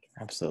 Like,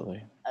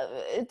 absolutely.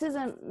 It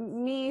doesn't,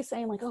 me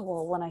saying like, oh,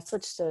 well, when I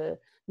switched to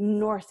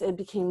North, it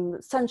became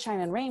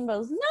sunshine and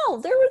rainbows. No,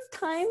 there was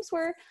times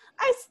where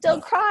I still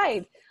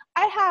cried.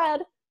 I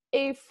had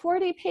a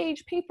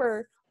 40-page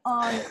paper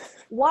on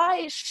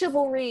why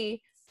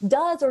chivalry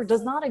does or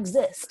does not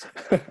exist.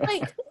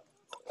 Like,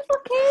 who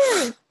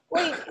cares?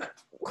 Like,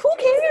 who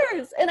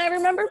cares? And I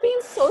remember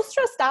being so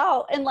stressed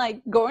out and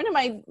like going to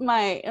my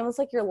it was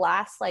like your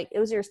last, like, it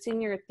was your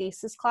senior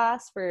thesis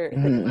class for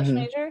the English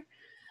major.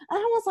 And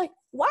I was like,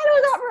 why do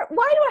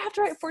I have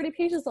to write 40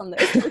 pages on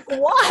this? Like,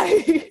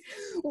 why?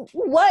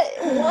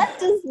 What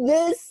does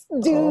this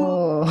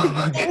do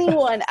to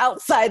anyone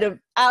outside of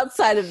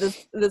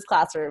this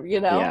classroom, you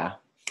know? Yeah.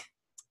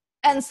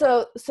 And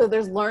so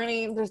there's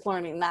learning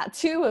that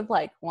too, of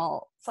like,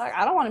 well, sorry,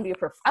 I don't want to be a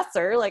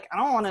professor. Like, I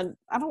don't want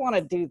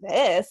to do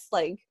this.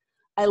 Like,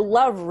 I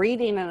love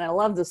reading and I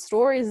love the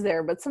stories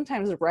there, but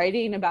sometimes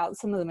writing about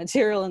some of the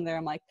material in there,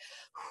 I'm like,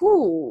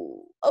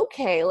 whoo,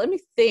 okay, let me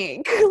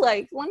think.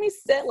 Like, let me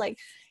sit, like,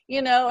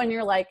 you know, and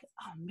you're like,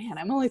 oh man,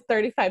 I'm only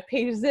 35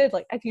 pages in.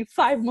 Like, I need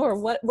 5 more.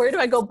 Where do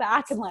I go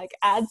back and like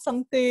add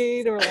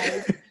something? Or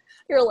like,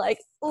 you're like,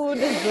 oh,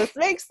 does this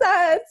make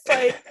sense?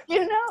 Like, you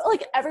know,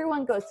 like,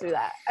 everyone goes through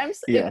that.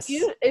 Yes.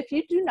 If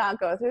you do not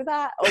go through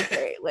that,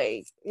 okay,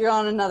 like, you're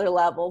on another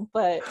level.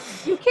 But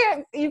you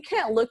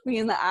can't look me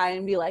in the eye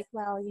and be like,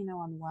 well, you know,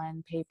 on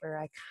one paper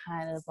I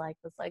kind of like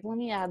was like, let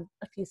me add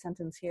a few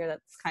sentences here that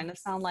kind of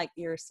sound like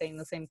you're saying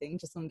the same thing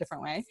just in a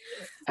different way.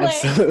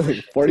 Absolutely.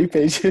 Like, 40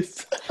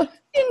 pages.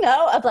 You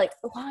know, of like,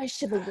 why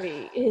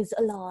chivalry is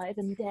alive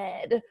and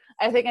dead.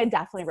 I think I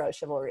definitely wrote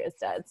chivalry is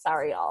dead.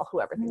 Sorry, y'all,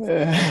 whoever thinks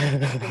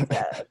it's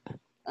dead.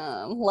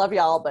 Love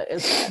y'all, but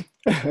it's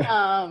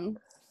dead.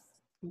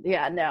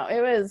 Yeah, no, it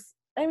was,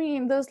 I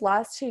mean, those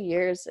last 2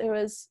 years, it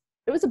was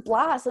a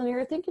blast. And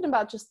you're thinking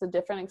about just the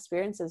different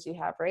experiences you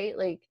have, right?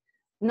 Like,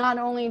 not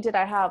only did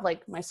I have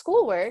like my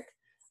schoolwork,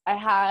 I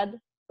had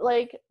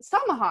like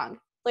Samahang.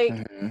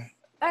 Like,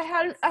 I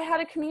had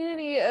a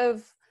community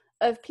of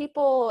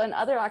people and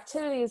other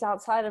activities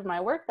outside of my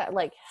work that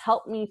like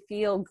helped me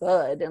feel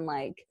good. And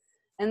like,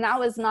 and that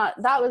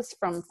was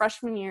from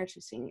freshman year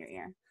to senior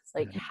year,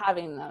 like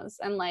having those.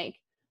 And like,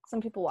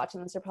 some people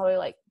watching this are probably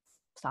like,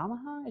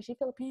 Samaha, is she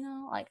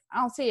Filipino? Like,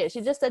 I don't see it.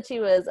 She just said she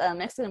was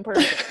Mexican and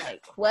Puerto Rican.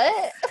 Like,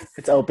 what?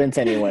 It's open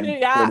to anyone.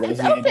 Yeah, it's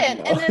open.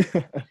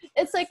 And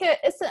it's like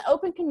it's an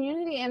open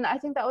community. And I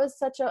think that was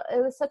such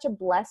a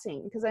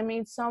blessing, because I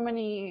made so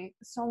many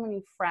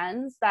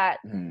friends that,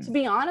 to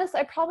be honest,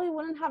 I probably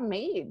wouldn't have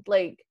made.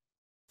 Like,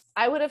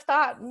 I would have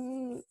thought,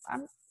 I'm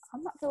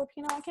not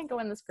Filipino, I can't go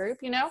in this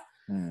group, you know?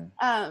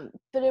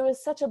 But it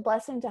was such a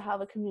blessing to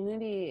have a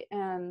community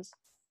and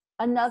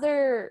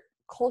another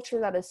culture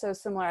that is so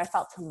similar, I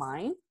felt, to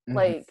mine,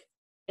 like,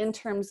 in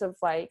terms of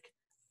like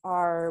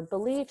our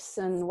beliefs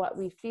and what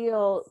we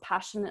feel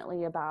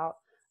passionately about,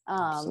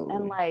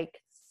 and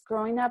like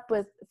growing up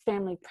with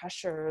family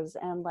pressures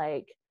and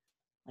like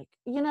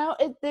you know,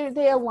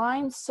 they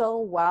align so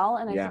well.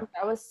 And I think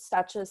that was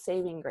such a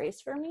saving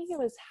grace for me. It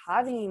was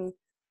having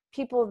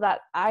people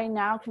that I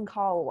now can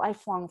call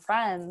lifelong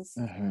friends,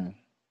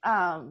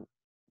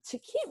 to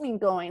keep me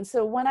going.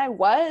 So when I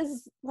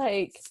was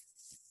like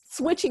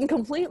switching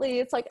completely,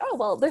 it's like, oh,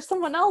 well, there's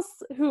someone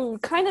else who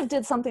kind of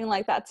did something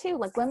like that too.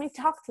 Like, let me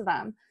talk to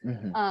them.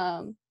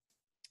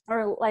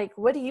 Or like,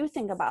 what do you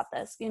think about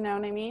this? You know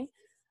what I mean?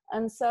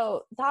 And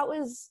so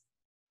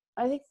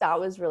I think that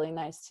was really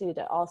nice too,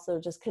 to also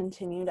just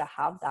continue to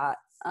have that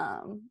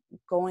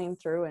going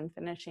through and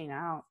finishing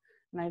out.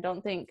 And I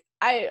don't think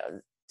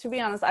to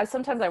be honest,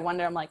 sometimes I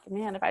wonder, I'm like,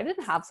 man, if I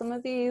didn't have some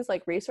of these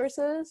like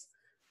resources,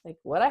 like,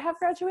 would I have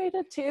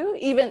graduated too?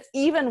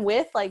 Even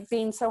with like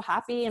being so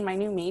happy in my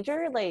new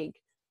major,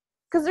 like,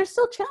 because there's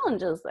still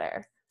challenges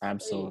there.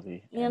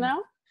 Absolutely. You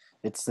know?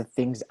 It's the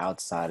things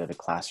outside of the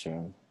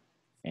classroom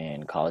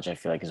in college, I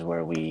feel like, is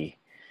where we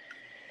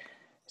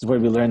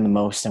learn the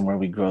most and where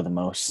we grow the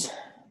most.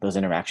 Those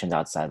interactions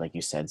outside, like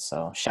you said.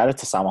 So shout out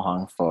to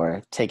Samahong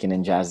for taking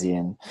in Jazzy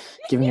and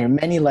giving her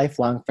many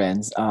lifelong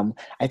friends.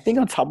 I think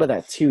on top of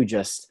that too,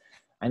 just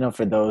I know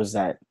for those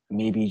that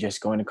maybe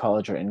just going to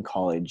college or in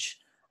college,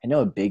 I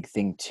know a big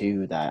thing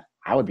too that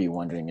I would be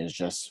wondering is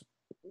just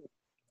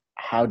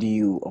how do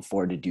you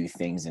afford to do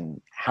things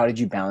and how did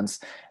you balance,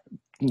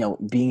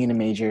 being in a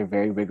major,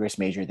 very rigorous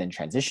major, then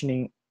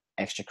transitioning,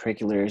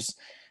 extracurriculars,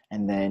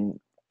 and then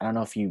I don't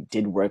know if you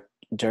did work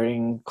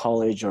during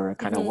college or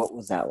kind of what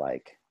was that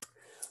like?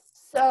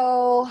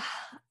 So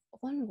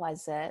when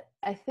was it?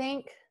 I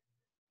think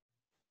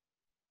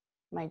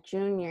my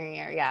junior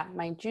year. Yeah,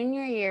 my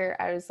junior year,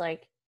 I was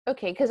like,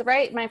 okay, because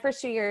my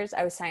first 2 years,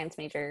 I was science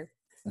major,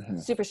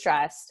 super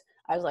stressed.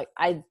 I was like,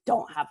 I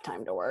don't have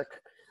time to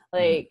work.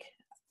 Like,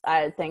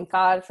 I thank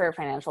God for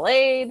financial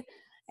aid.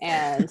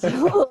 And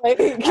like,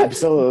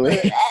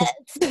 absolutely.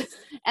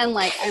 And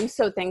like, I'm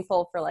so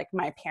thankful for like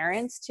my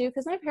parents too,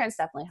 because my parents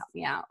definitely helped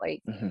me out.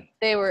 Like,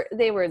 they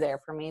were there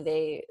for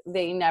me.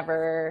 They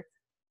never,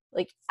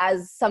 like,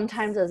 as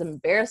sometimes as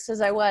embarrassed as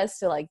I was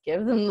to like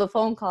give them the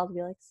phone call to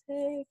be like,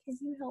 say, can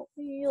you help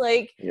me?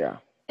 Like, yeah,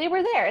 they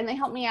were there and they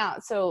helped me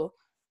out. So,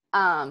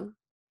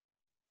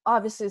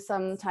 obviously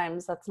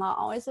sometimes that's not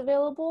always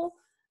available,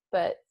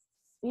 but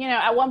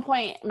at one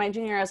point my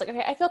junior year, I was like,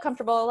 okay, I feel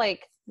comfortable,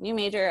 like, new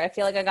major, I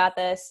feel like I got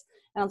this.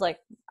 And I was like,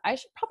 I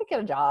should probably get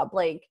a job.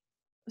 Like,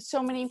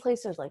 so many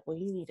places like, well,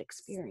 you need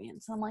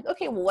experience. And I'm like,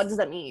 okay, well, what does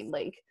that mean?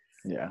 Like,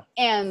 yeah.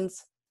 And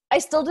I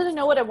still didn't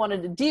know what I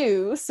wanted to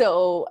do.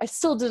 So I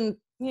still didn't,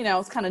 I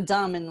was kind of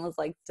dumb and was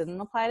like,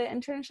 didn't apply to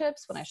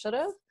internships when I should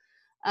have.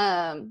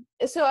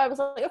 So I was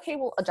like, okay,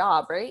 well, a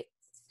job, right?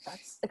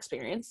 That's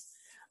experience.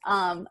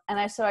 And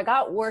I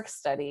got work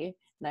study.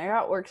 And I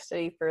got work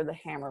study for the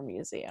Hammer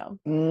Museum.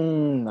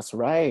 That's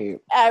right.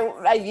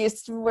 I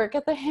used to work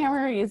at the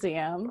Hammer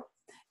Museum,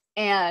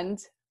 and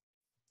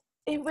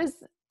it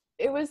was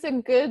a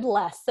good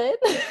lesson.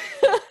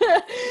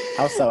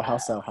 How so?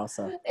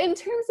 In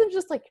terms of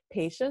just like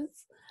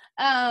patience,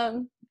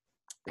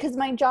 because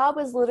my job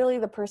was literally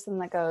the person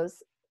that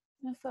goes,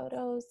 no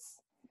photos,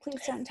 please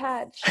don't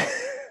touch.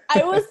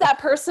 I was that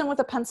person with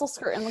a pencil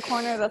skirt in the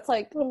corner that's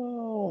like,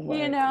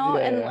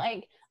 and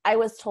like, I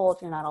was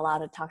told you're not allowed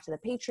to talk to the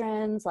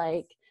patrons,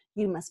 like,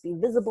 you must be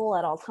visible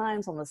at all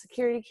times on the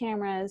security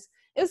cameras.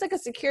 It was like a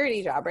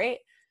security job, right?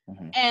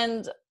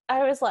 And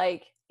I was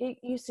like, it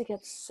used to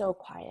get so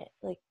quiet.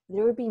 Like,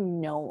 there would be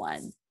no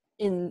one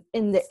in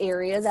the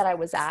area that I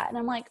was at. And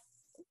I'm like,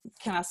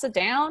 can I sit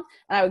down?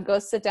 And I would go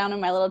sit down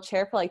in my little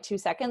chair for like 2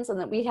 seconds. And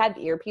then we had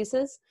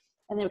earpieces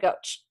and they would go,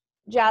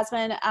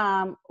 Jasmine,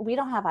 we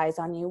don't have eyes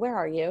on you. Where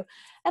are you?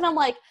 And I'm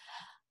like,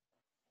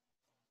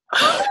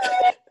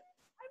 I'm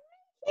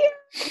here.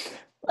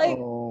 Like,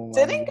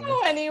 didn't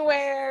go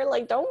anywhere.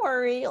 Like, don't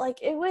worry. Like,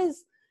 it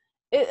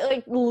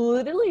like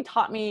literally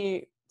taught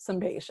me some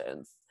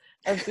patience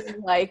of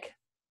being like,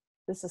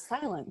 this is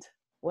silent.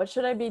 What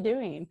should I be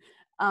doing?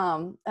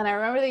 And I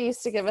remember they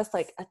used to give us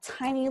like a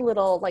tiny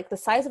little, like the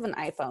size of an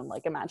iPhone,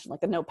 like imagine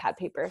like a notepad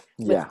paper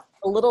with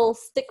a little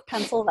stick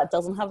pencil that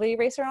doesn't have an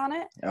eraser on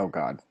it. Oh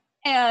God.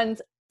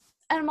 And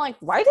I'm like,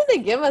 why did they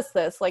give us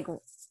this? Like,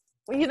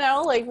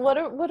 like what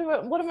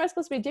am I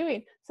supposed to be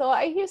doing? So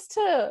I used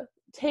to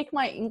take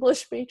my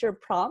English major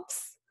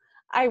prompts.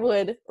 I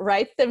would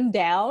write them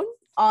down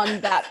on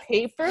that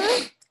paper.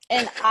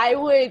 And I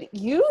would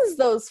use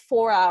those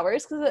 4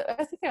 hours, because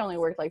I think I only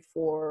worked like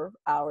 4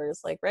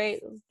 hours, like,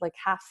 right? Like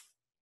half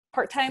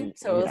part-time.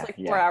 So it was like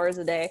 4 hours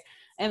a day,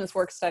 and it's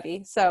work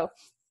study. So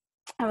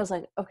I was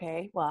like,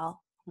 okay,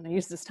 well, I'm going to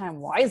use this time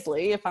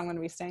wisely if I'm going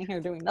to be staying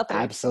here doing nothing.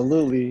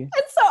 Absolutely.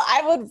 And so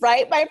I would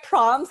write my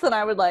prompts and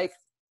I would like,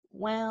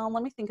 well,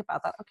 let me think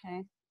about that.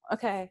 Okay.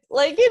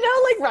 Like,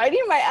 like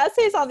writing my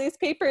essays on these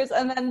papers.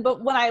 And then,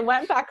 but when I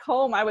went back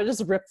home, I would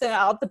just rip them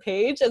out the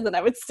page and then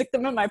I would stick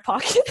them in my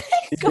pocket.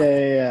 Go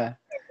back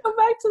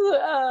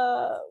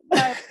to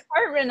my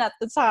apartment at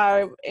the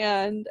time.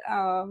 And,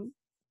 that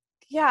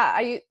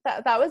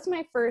was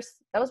my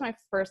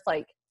first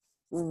like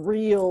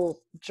real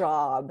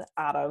job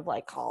out of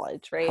like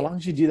college, right? How long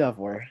did you do that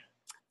for?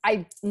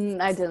 I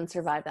didn't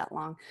survive that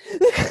long.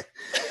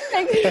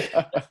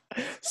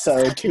 So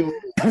I'm just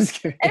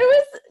kidding.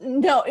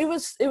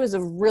 It was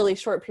a really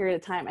short period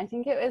of time. I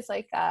think it was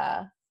like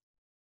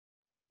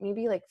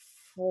maybe like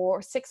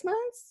 6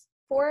 months,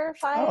 4 or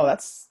 5. Oh,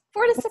 that's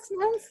 4 to 6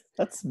 months.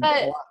 That's a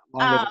lot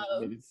longer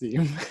than it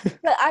seemed.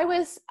 But I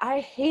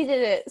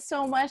hated it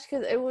so much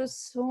because it was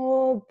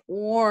so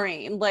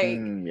boring. Like,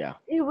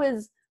 it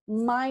was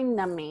mind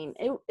numbing.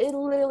 It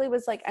literally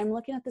was like, I'm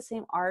looking at the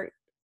same art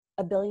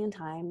a billion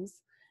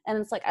times. And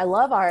it's like, I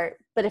love art,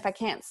 but if I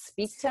can't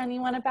speak to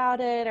anyone about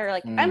it, or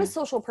like I'm a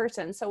social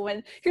person, so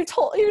when you're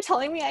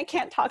telling me I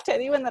can't talk to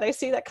anyone that I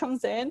see that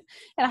comes in,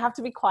 and I have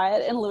to be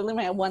quiet, and literally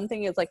my one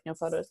thing is like no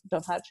photos,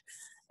 don't touch,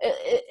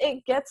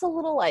 it gets a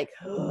little like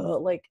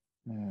like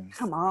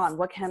come on,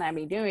 what can I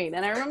be doing?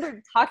 And I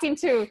remember talking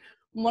to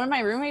one of my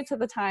roommates at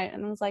the time,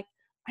 and I was like,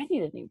 I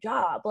need a new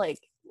job, like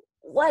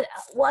what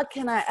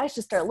can I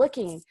should start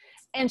looking.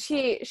 And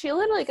she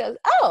literally goes,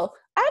 oh,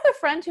 I have a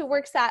friend who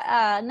works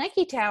at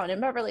Nike Town in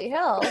Beverly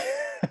Hills.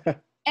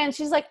 And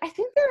she's like, I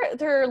think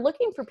they're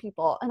looking for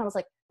people. And I was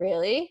like,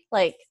 really?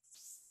 Like,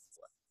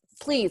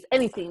 please,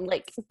 anything,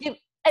 like give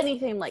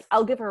anything, like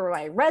I'll give her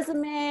my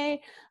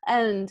resume.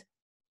 And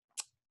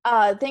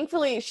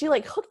thankfully she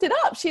like hooked it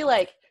up.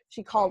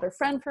 She called her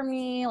friend for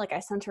me. Like I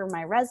sent her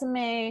my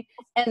resume,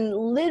 and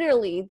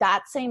literally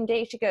that same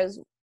day she goes,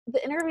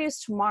 the interview is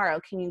tomorrow.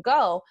 Can you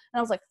go? And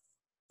I was like,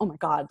 oh my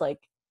God, like,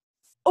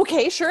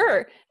 okay,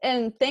 sure.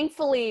 And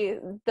thankfully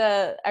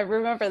I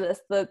remember this,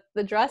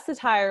 the dress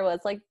attire was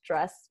like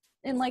dress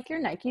in like your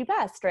Nike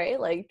vest, right?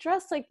 Like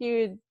dress like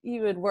you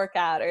would work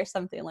out or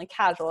something, like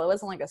casual. It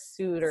wasn't like a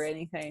suit or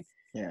anything.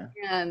 Yeah.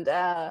 And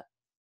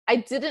I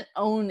didn't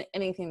own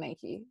anything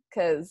Nike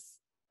because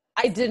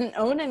I didn't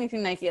own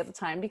anything Nike at the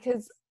time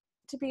because,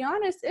 to be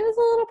honest, it was a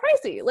little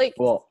pricey. Like,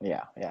 well,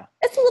 yeah.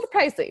 It's a little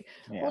pricey.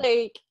 Yeah.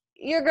 Like,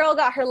 your girl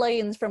got her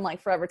leggings from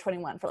like Forever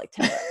 21 for like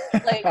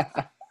 $10. Like,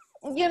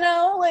 you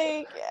know,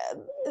 like,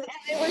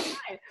 they were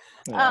fine.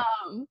 Yeah.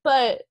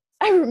 But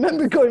I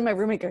remember going to my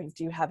roommate going,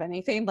 do you have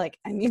anything? Like,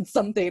 I need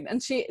something.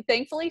 And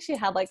thankfully she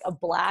had like a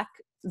black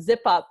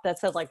zip up that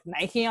said like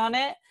Nike on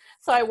it.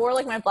 So I wore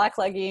like my black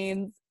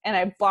leggings, and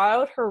I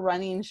borrowed her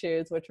running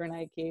shoes, which were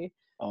Nike.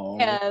 Oh,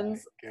 and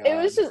it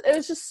was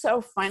just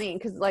so funny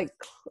because like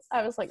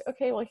I was like,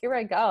 okay, well, here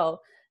I go.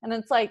 And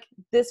it's like,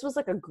 this was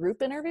like a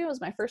group interview. It was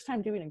my first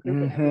time doing a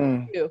group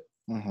interview.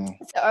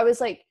 So I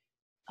was like,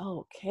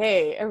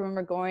 okay. I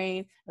remember going,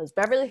 it was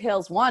Beverly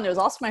Hills 1. It was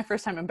also my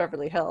first time in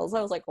Beverly Hills.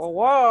 I was like,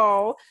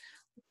 whoa,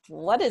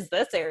 what is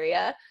this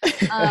area?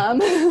 Like,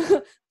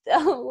 oh,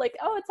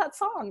 it's that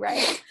song,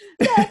 right?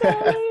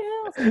 Beverly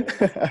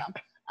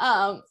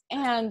Hills.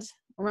 And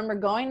I remember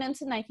going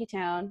into Nike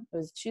Town. It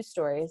was 2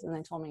 stories, and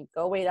they told me,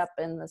 go wait up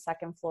in the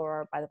 2nd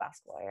floor by the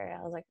basketball area.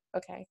 I was like,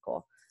 okay,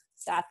 cool.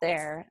 Sat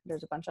there.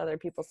 There's a bunch of other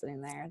people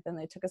sitting there. Then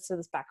they took us to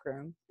this back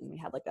room, and we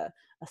had like a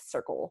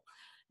circle,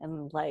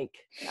 and like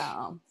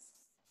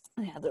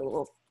they had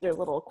their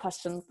little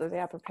questions that they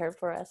had prepared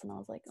for us. And I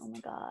was like, oh my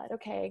God,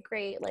 okay,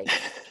 great. Like,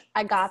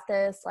 I got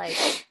this.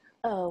 Like,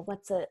 oh,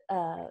 what's a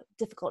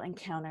difficult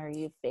encounter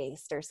you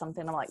faced or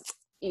something? I'm like,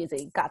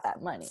 easy, got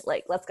that money.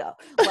 Like, let's go.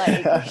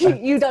 Like,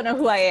 you don't know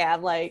who I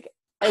am. Like,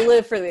 I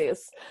live for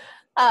these.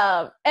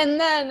 And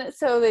then,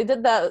 so they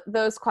did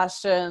those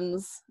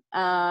questions.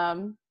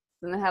 Then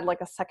they had like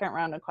a second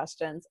round of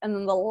questions. And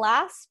then the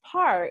last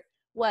part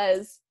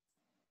was,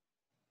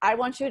 I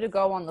want you to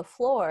go on the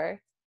floor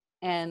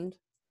and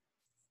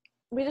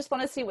we just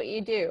want to see what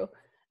you do.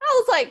 I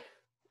was like,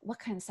 what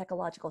kind of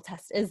psychological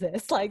test is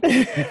this? Like,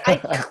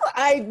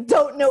 I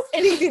don't know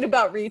anything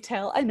about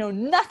retail. I know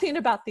nothing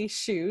about these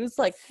shoes.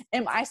 Like,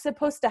 am I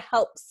supposed to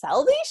help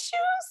sell these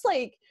shoes?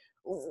 Like,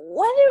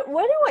 what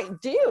do I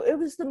do? It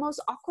was the most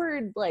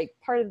awkward, like,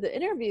 part of the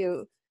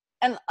interview.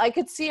 And I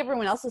could see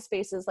everyone else's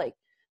faces. Like,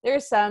 I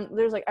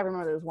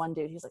remember there was one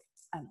dude, he's like,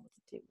 I don't know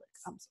what to do. Like,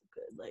 I'm so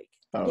good. Like,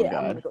 I'm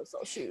going to go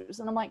sell shoes.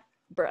 And I'm like,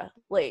 bruh,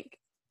 like.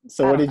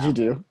 So what did you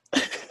do?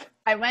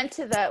 I went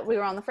we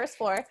were on the 1st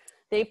floor.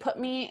 They put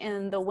me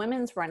in the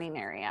women's running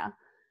area.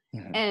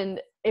 Mm-hmm.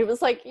 And it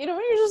was like, you know,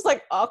 you just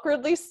like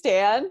awkwardly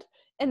stand.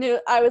 And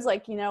I was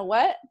like, you know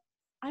what?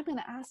 I'm going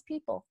to ask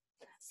people.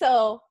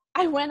 So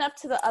I went up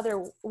to the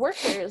other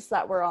workers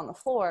that were on the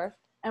floor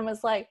and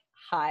was like,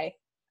 hi,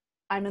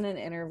 I'm in an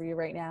interview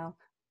right now.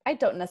 I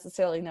don't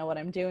necessarily know what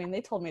I'm doing. They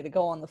told me to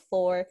go on the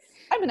floor.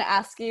 I'm going to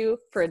ask you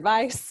for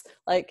advice.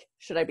 Like,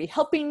 should I be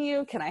helping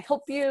you? Can I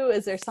help you?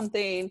 Is there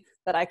something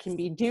that I can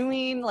be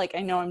doing? Like,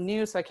 I know I'm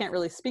new, so I can't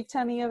really speak to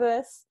any of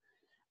this.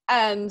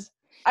 And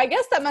I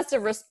guess that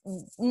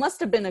must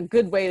have been a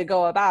good way to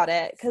go about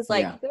it. Cause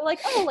like, they're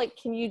like, oh, like,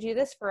 can you do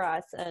this for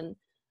us? And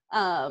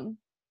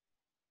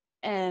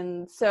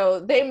so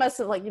they must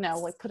have like, you know,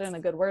 like put in a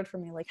good word for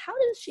me. Like, how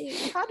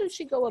did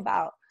she go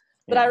about?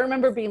 But I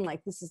remember being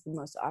like, this is the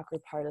most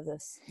awkward part of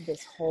this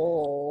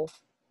whole,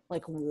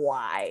 like,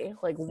 why?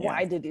 Like,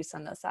 why did you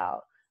send us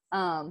out?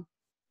 And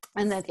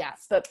then,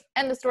 but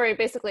end of story,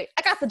 basically,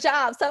 I got the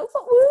job, so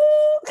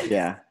woo!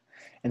 Yeah.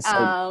 And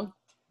so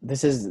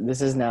this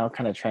is now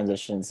kind of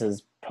transition. This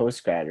is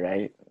post-grad,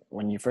 right?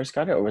 When you first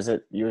got it, or was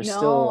it, you were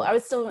still? No, I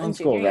was still in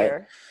school, junior year.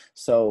 Right?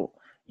 So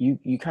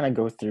you kind of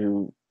go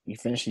through, you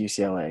finish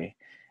UCLA,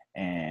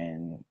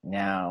 and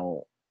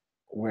now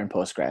we're in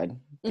post-grad,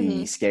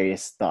 the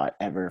scariest thought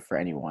ever for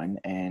anyone.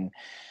 And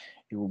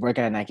we're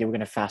working at Nike. We're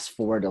going to fast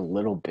forward a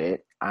little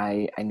bit.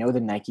 I know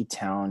the Nike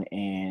Town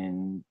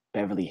in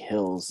Beverly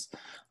Hills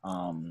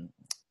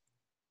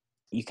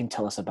you can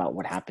tell us about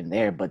what happened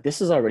there. But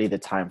this is already the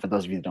time, for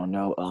those of you that don't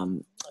know,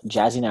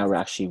 Jazzy and I were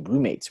actually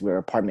roommates. We were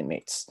apartment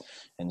mates.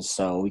 And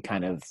so we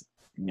kind of,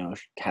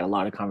 had a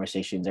lot of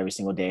conversations every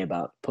single day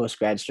about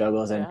post-grad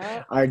struggles. And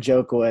our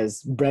joke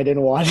was bread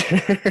and water.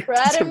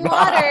 Bread and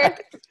water.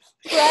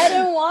 Bread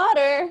and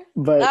water.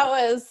 But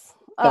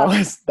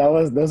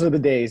those were the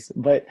days.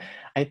 But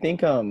I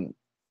think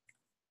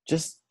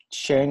just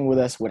sharing with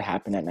us what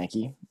happened at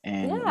Nike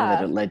and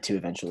what it led to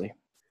eventually.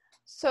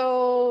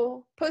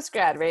 So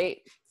post-grad,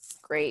 right?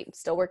 Great.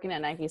 Still working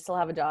at Nike, still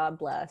have a job,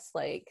 blessed,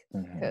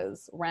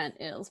 because rent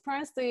is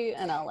pricey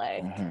in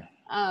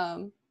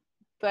LA.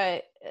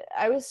 But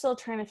I was still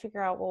trying to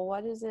figure out, well,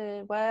 what is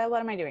it? What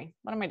am I doing?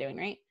 What am I doing,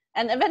 right?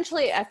 And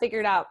eventually I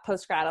figured out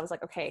post-grad, I was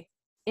like, okay,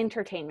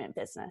 entertainment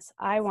business.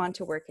 I want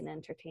to work in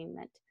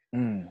entertainment.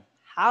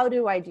 How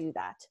do I do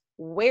that?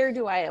 Where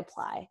do I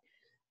apply?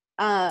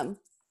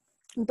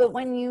 But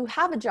when you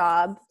have a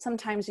job,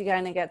 sometimes you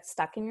kind of get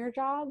stuck in your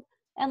job.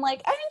 And I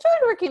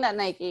enjoyed working at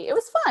Nike. It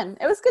was fun.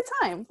 It was a good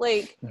time.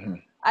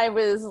 I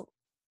was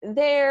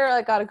there.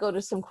 I got to go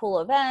to some cool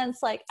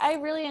events. I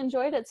really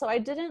enjoyed it. So I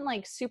didn't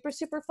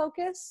super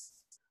focus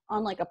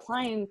on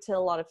applying to a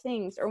lot of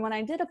things. Or when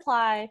I did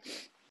apply,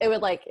 it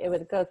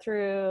would go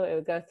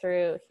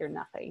through, hear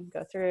nothing,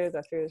 go through,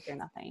 hear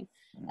nothing.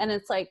 And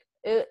it's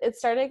it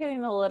started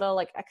getting a little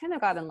I kind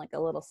of got in a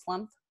little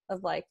slump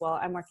of well,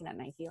 I'm working at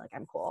Nike,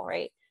 I'm cool,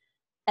 right?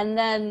 And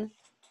then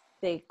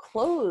they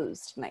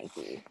closed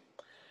Nike.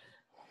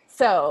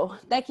 So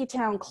Nike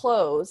Town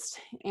closed,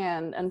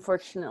 and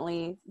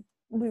unfortunately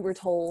we were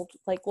told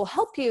we'll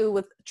help you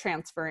with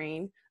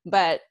transferring,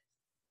 but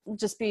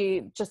just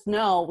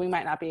know we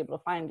might not be able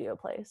to find you a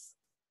place.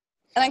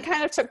 And I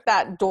kind of took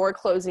that door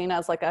closing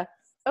as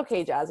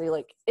okay,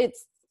 Jazzy,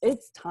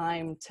 it's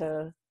time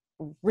to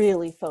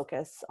really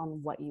focus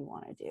on what you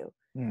want to do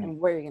and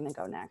where you're going to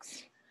go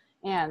next.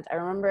 And I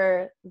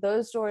remember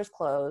those doors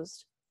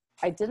closed.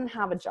 I didn't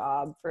have a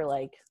job for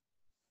a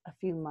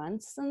few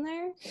months in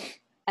there.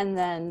 And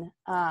then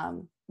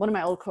one of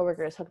my old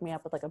coworkers hooked me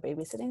up with a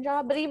babysitting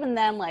job. But even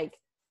then,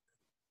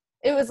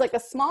 it was a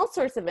small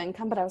source of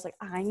income, but I was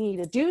I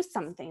need to do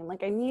something.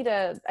 I need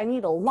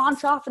to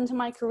launch off into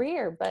my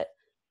career. But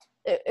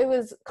it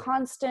was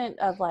constant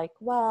of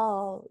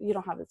well, you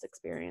don't have this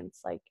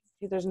experience.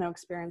 There's no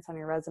experience on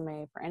your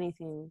resume for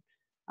anything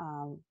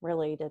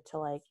related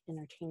to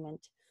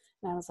entertainment.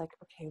 And I was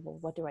okay, well,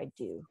 what do I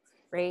do?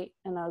 Right.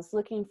 And I was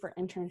looking for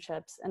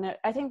internships. And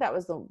I think that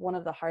was one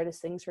of the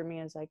hardest things for me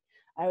is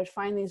I would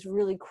find these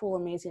really cool,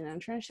 amazing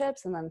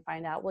internships and then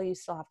find out, well, you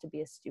still have to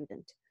be a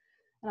student.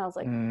 And I was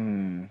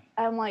I'm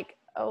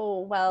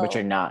oh, well. But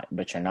you're not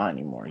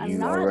anymore.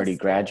 You already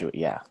graduated.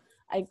 Yeah.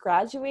 I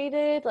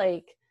graduated.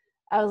 I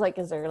was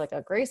is there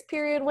a grace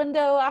period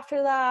window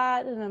after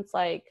that? And it's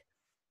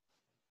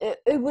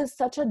it was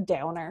such a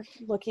downer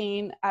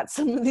looking at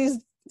some of these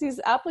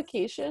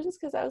applications,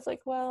 because I was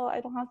well, I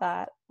don't have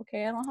that.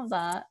 Okay, I don't have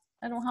that.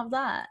 I don't have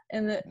that.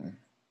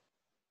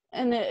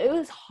 And it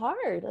was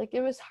hard.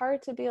 It was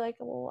hard to be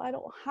well, I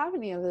don't have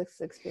any of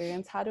this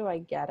experience. How do I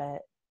get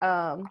it?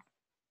 And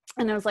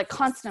I was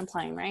constant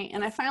applying, right?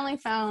 And I finally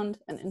found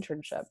an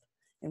internship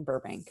in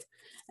Burbank,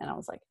 and I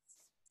was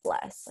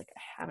blessed. I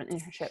have an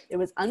internship. It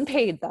was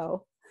unpaid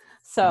though.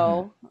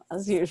 So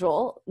as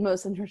usual,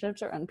 most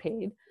internships are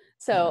unpaid.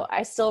 So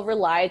I still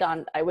relied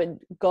on, I would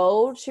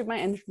go to my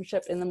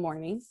internship in the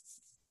morning,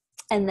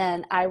 and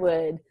then I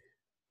would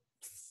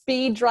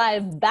speed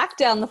drive back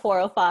down the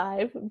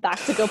 405, back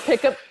to go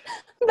pick up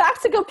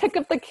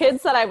the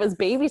kids that I was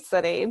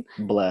babysitting.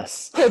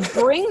 Bless. To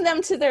bring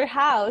them to their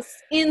house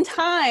in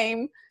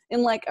time,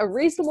 in a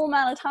reasonable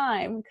amount of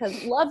time,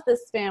 because love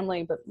this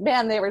family, but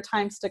man, they were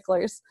time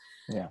sticklers.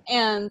 Yeah.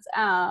 And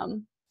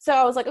so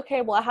I was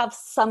okay, well, I have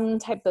some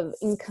type of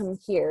income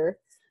here.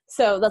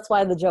 So that's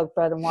why the joke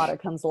bread and water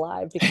comes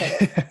alive,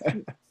 because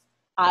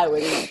I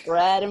would eat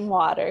bread and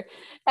water.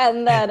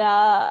 And then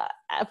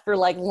for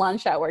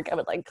lunch at work, I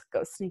would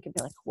go sneak and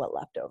be what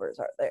leftovers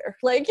are there?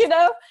 But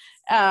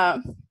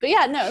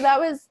yeah, no, that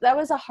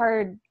was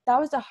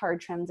a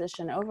hard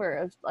transition over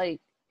of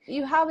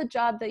you have a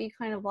job that you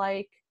kind of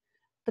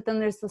but then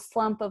there's the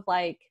slump of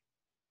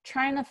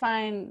trying to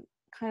find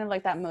kind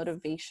of that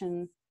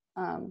motivation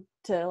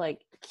to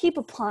keep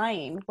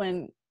applying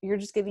when you're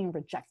just getting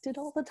rejected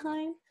all the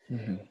time.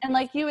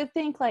 And you would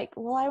think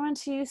well, I went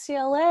to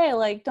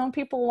UCLA, don't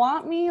people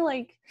want me?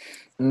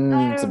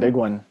 It's a big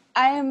one.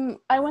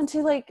 I went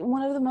to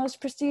one of the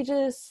most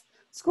prestigious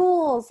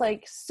schools.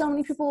 So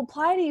many people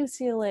apply to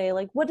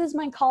UCLA. What does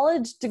my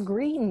college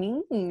degree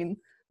mean?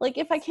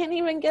 If I can't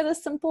even get a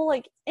simple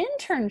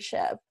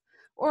internship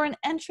or an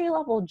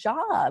entry-level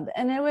job.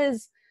 And it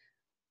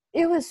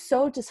was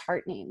so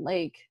disheartening.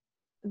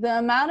 The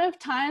amount of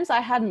times I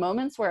had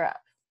moments where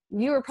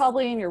you were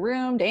probably in your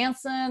room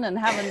dancing and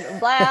having a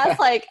blast.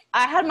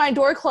 I had my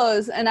door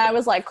closed and I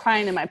was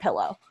crying in my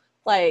pillow.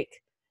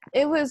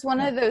 It was one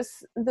of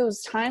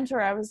those times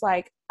where I was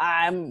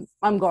I'm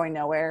going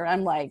nowhere.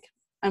 I'm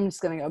I'm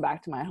just going to go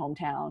back to my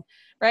hometown.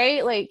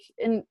 Right. Like,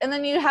 and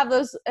then you have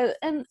those,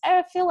 and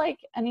I feel like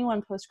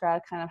anyone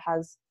post-grad kind of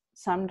has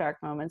some dark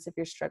moments if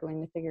you're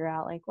struggling to figure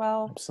out like,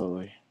 well,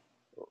 absolutely,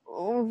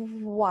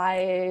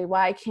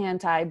 why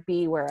can't I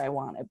be where I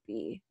want to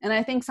be? And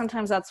I think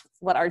sometimes that's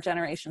what our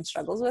generation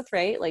struggles with,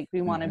 right? Like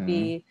we want to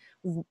be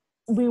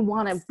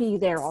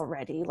there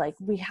already. Like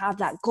we have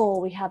that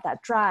goal, we have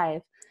that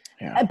drive.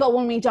 Yeah. But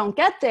when we don't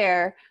get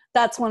there,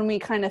 that's when we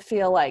kind of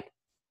feel like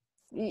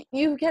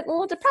you get a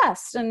little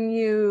depressed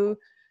and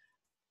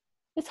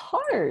it's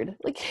hard.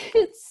 Like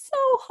it's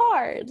so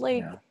hard.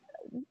 Like,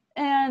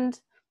 and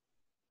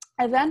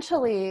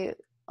eventually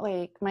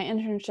like my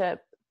internship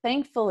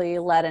thankfully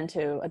led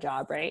into a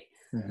job, right?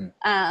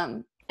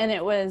 And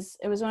it was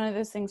one of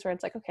those things where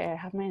it's like, okay, I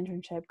have my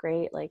internship,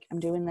 great, like I'm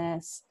doing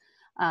this.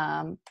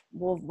 Well,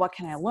 what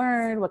can I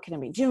learn? What can I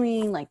be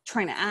doing? Like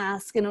trying to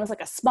ask. And it was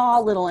like a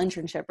small little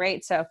internship,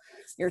 right? So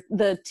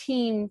the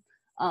team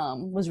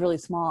was really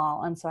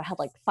small. And so I had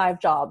like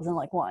 5 jobs in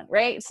like 1,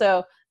 right?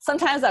 So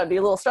sometimes that would be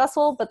a little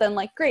stressful, but then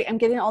like, great, I'm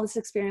getting all this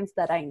experience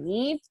that I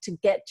need to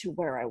get to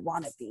where I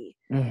want to be.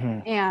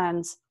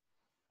 And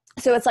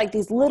so it's like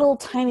these little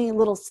tiny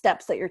little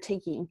steps that you're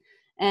taking.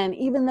 And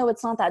even though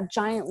it's not that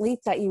giant leap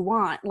that you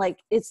want, like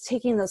it's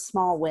taking those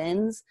small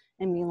wins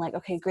and being like,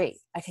 okay, great,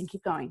 I can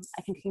keep going.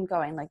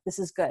 Like, this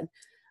is good.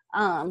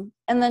 And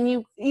then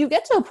you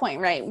get to a point,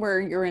 right, where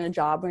you're in a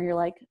job where you're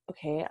like,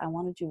 okay, I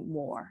want to do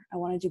more. I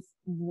want to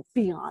do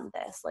beyond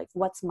this. Like,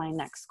 what's my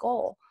next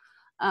goal?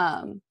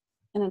 And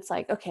it's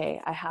like,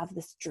 okay, I have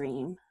this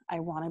dream. I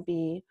want to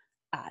be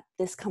at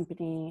this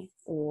company,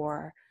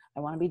 or I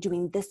want to be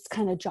doing this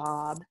kind of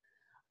job.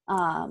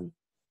 And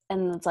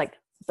it's like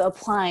the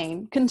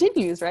applying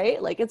continues,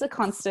 right? Like it's a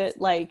constant,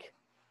 like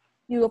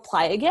you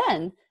apply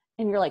again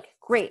and you're like,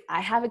 great, I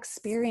have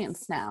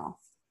experience now.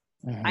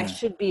 I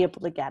should be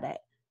able to get it.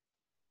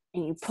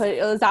 And you put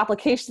those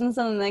applications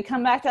in and they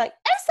come back to like,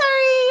 I'm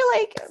sorry,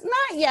 like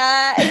not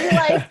yet. And you're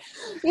like,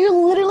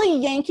 you're literally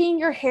yanking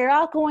your hair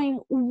out going,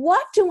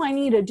 what do I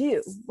need to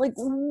do? Like,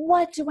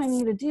 what do I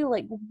need to do?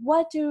 Like,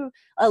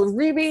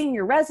 rereading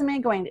your resume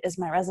going, is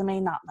my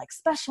resume not like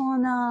special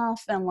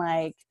enough? And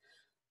like,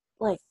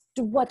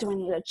 what do I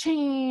need to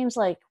change?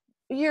 Like,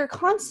 you're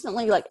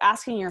constantly like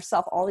asking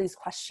yourself all these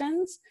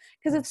questions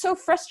because it's so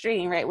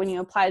frustrating, right? When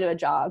you apply to a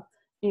job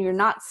and you're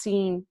not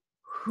seeing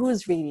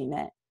who's reading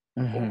it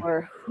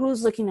or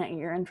who's looking at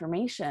your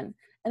information.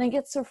 And it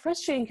gets so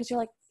frustrating because you're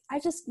like, I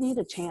just need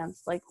a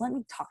chance. Like, let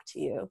me talk to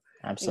you.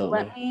 Absolutely.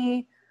 Like, let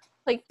me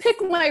like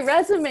pick my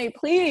resume,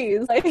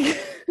 please. Like,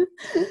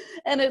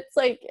 and it's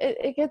like,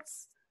 it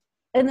gets,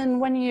 and then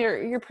when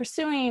you're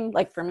pursuing,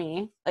 like for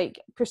me, like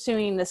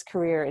pursuing this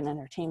career in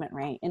entertainment,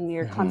 right? And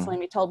you're constantly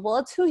being told, well,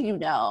 it's who you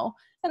know.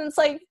 And it's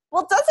like,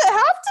 well, does it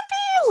have to be?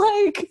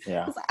 Like,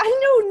 'cause I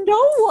know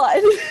no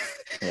one.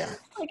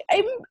 Like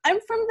I'm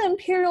from the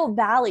Imperial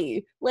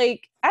Valley.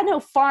 Like I know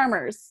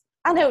farmers,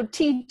 I know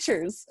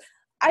teachers.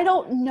 I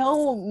don't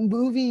know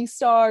movie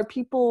star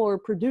people or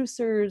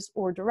producers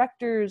or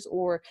directors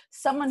or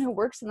someone who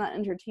works in that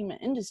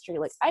entertainment industry.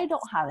 Like I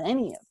don't have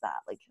any of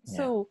that. Like,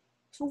 so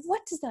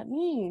what does that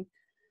mean?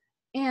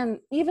 And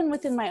even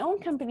within my own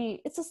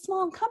company, it's a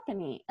small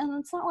company. And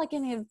it's not like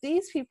any of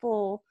these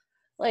people,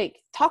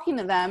 like talking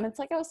to them, it's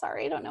like, oh,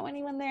 sorry, I don't know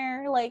anyone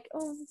there. Like,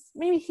 oh,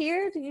 maybe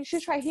here, you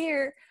should try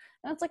here.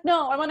 And it's like,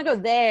 no, I want to go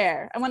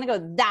there. I want to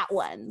go that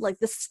one, like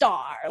the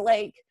star.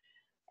 Like,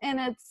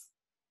 and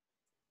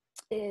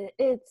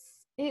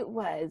it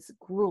was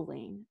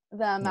grueling.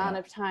 The amount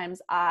of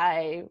times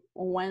I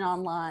went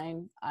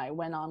online, I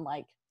went on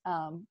like,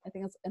 I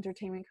think it's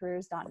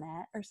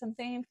entertainmentcareers.net or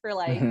something for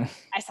like,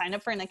 I signed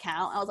up for an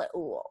account. I was like,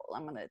 oh,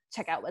 I'm going to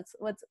check out what's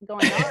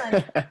going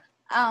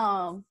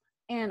on.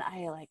 And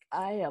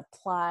I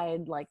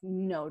applied like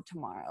no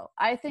tomorrow.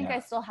 I think I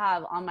still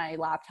have on my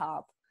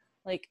laptop,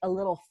 like a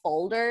little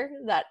folder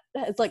that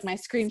has like my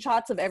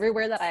screenshots of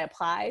everywhere that I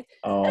applied.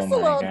 Oh, it's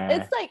God.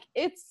 It's like,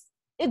 it's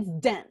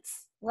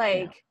dense.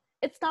 Like,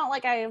 it's not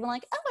like I'm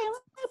like, oh, I only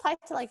applied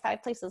to like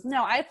 5 places.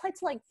 No, I applied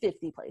to like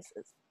 50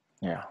 places.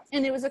 Yeah.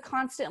 And it was a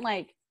constant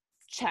like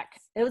check.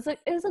 It was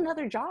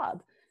another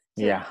job.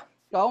 Yeah.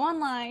 Go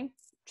online,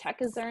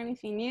 check, is there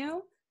anything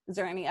new? Is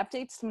there any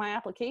updates to my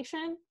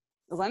application?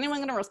 Is anyone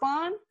going to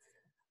respond?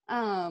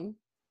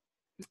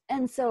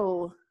 And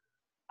so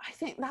I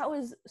think that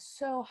was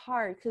so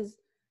hard because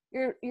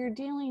you're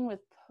dealing with,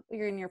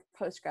 you're in your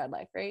post-grad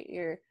life, right?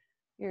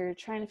 You're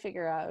trying to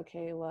figure out,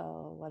 okay,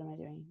 well, what am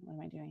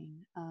I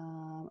doing?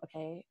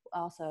 Okay.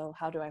 Also,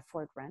 how do I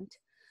afford rent?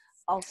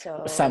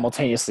 Also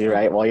Simultaneously,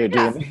 right? While you're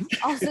doing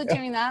also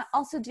doing that,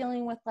 also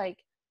dealing with like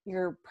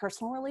your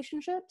personal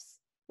relationships,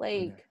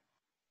 like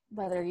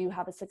whether you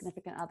have a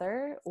significant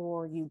other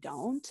or you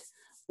don't,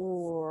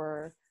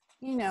 or,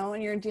 you know,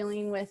 and you're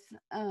dealing with,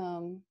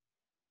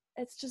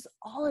 it's just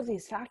all of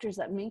these factors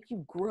that make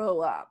you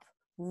grow up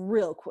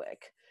real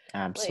quick.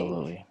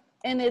 Absolutely. Like,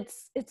 and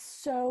it's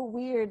so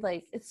weird.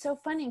 Like, it's so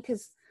funny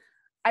because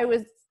I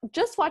was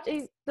just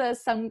watching the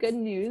Some Good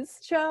News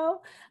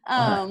show.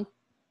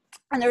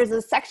 And there was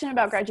a section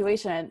about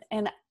graduation,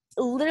 and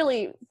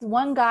literally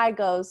one guy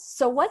goes,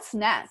 so what's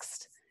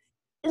next?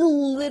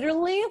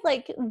 Literally,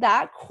 like,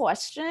 that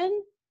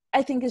question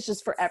I think is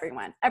just for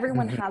everyone.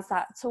 Everyone has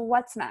that. So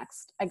what's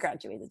next? I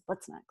graduated.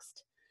 What's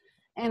next?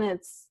 And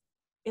it's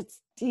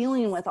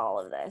dealing with all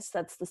of this.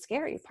 That's the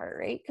scary part,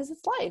 right? Because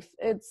it's life.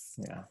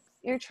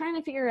 You're trying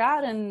to figure it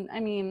out. And I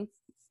mean,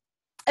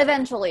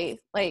 eventually,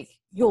 like,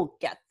 you'll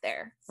get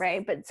there,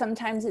 right? But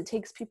sometimes it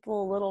takes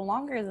people a little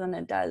longer than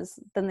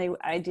they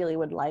ideally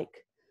would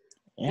like.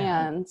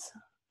 Yeah. And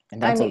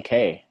that's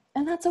okay.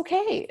 And that's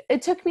okay.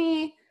 It took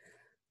me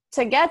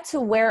to get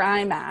to where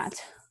I'm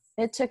at.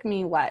 It took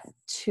me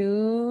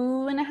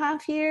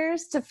 2.5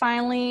 years to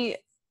finally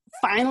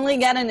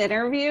get an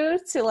interview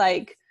to,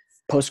 like,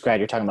 post-grad.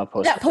 You're talking about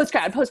post-grad. Yeah,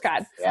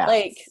 post-grad. Yeah.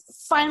 Like,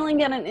 finally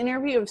get an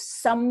interview of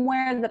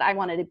somewhere that I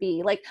wanted to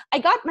be. Like, I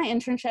got my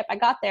internship, I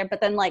got there,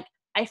 but then, like,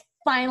 I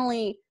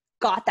finally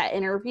got that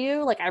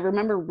interview. Like, I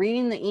remember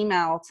reading the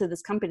email to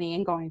this company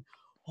and going,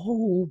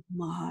 oh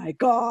my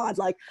God,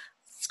 like,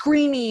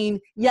 screaming,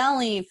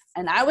 yelling.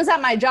 And I was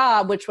at my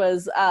job, which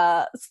was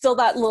still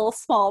that little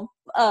small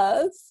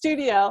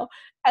studio.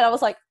 And I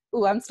was like,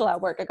 ooh, I'm still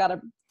at work. I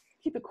gotta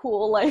keep it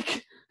cool.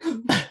 Like,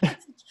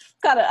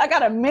 I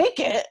gotta make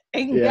it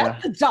and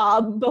get the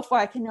job before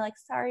I can be like,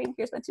 sorry,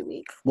 here's my 2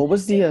 weeks. What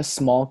was the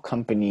small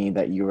company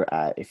that you were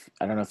at?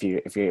 I don't know if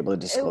you're able to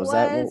disclose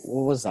that.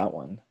 What was that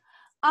one?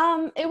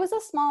 It was a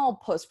small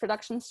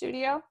post-production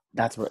studio.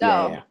 That's what.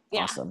 Yeah.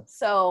 Awesome.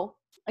 So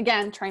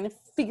again, trying to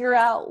figure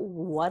out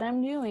what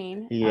I'm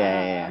doing.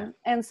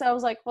 And so I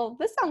was like, well,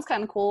 this sounds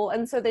kind of cool.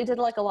 And so they did,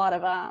 like, a lot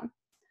of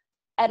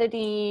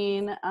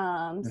editing,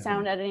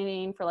 sound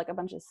editing for, like, a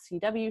bunch of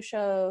CW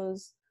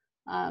shows.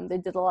 They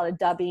did a lot of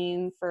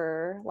dubbing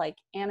for, like,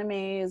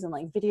 animes and,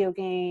 like, video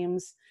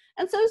games.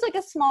 And so it was, like,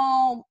 a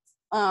small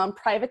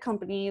private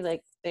company.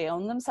 Like, they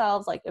owned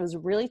themselves. Like, it was a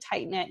really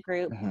tight-knit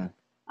group.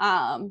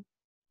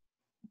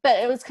 But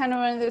it was kind of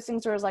one of those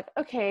things where I was like,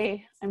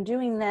 okay, I'm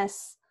doing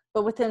this,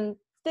 but within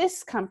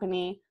this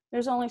company,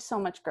 there's only so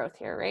much growth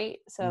here, right?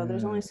 So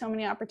there's only so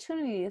many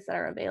opportunities that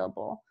are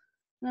available.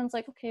 And I was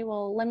like, okay,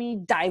 well, let me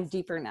dive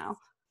deeper now.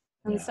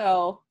 And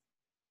so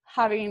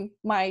having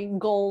my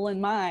goal in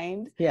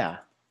mind, you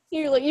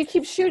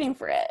keep shooting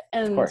for it.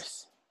 And of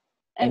course.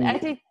 And I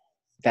think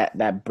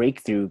that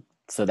breakthrough,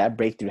 so that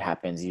breakthrough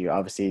happens. You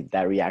obviously,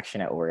 that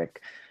reaction at work,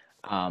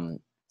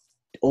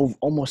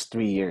 almost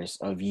 3 years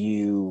of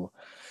you,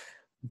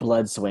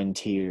 blood, sweat, and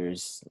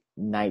tears,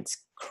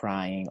 nights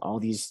crying, all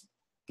these,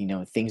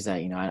 things that,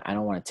 I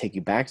don't want to take you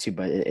back to,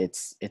 but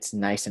it's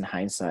nice in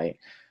hindsight.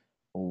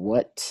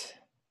 What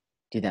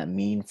did that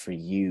mean for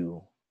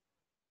you?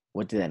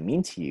 What did that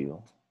mean to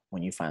you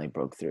when you finally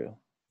broke through?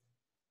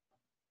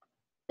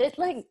 It,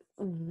 like,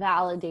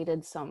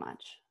 validated so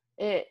much.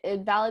 It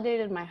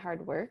validated my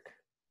hard work.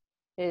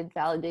 It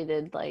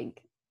validated,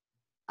 like,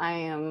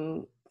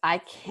 I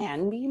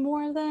can be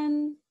more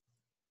than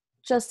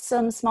just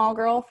some small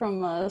girl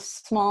from a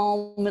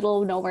small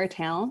middle of nowhere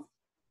town.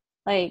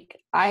 Like,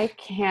 I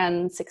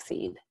can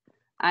succeed.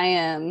 I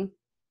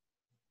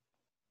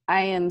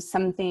am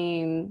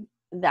something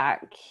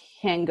that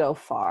can go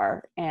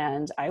far,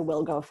 and I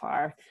will go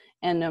far.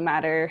 And no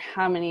matter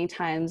how many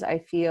times I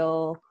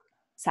feel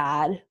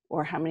sad,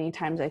 or how many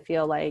times I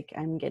feel like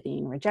I'm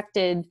getting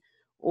rejected,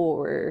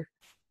 or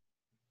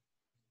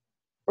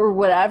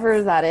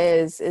whatever that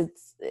is,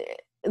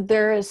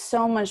 there is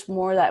so much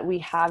more that we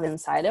have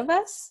inside of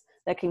us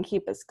that can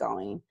keep us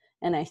going.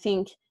 And I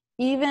think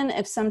even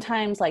if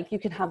sometimes, like, you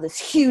can have this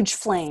huge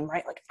flame,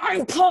 right? Like,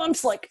 I'm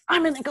pumped, like,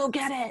 I'm gonna go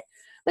get it.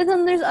 But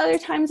then there's other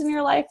times in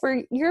your life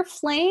where your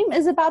flame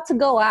is about to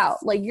go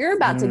out. Like, you're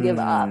about to give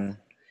up.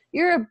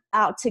 You're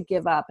about to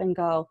give up and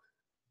go,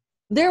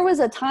 there was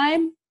a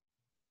time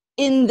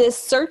in this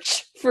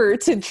search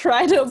to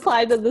try to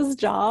apply to this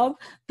job,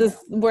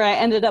 where I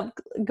ended up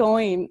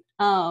going,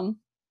 I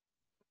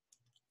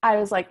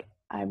was like,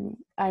 I'm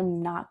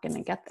not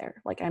gonna get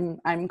there. Like,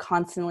 I'm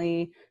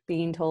constantly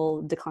being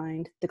told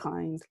declined,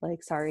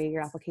 like, sorry,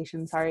 your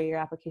application.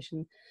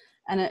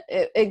 And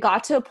it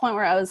got to a point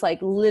where I was,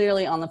 like,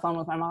 literally on the phone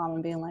with my mom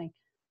and being like,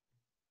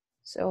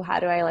 so how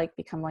do I, like,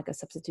 become, like, a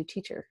substitute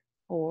teacher?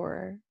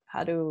 Or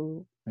how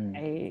do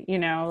I,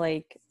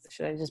 like,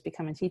 should I just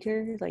become a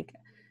teacher? Like,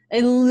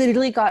 it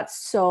literally got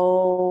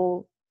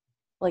so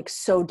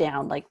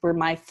down, like, where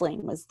my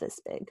flame was this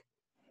big.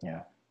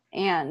 Yeah.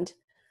 And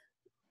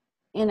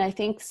I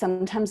think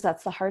sometimes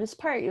that's the hardest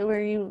part,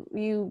 where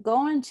you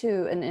go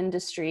into an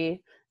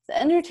industry, the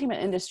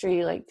entertainment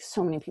industry, like,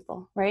 so many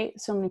people, right?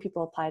 So many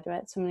people apply to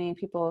it. So many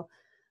people,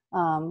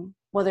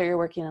 whether you're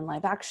working in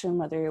live action,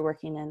 whether you're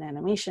working in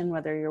animation,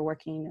 whether you're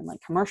working in,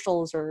 like,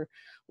 commercials or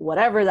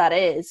whatever that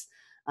is,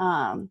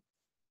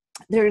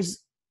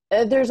 there's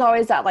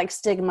always that, like,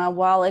 stigma.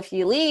 Well, if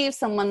you leave,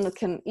 someone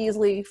can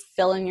easily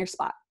fill in your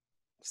spot.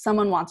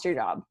 Someone wants your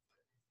job.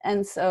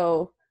 And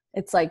so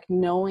it's like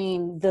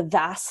knowing the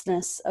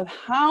vastness of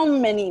how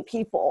many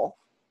people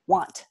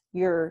want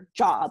your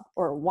job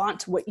or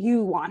want what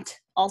you want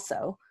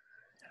also.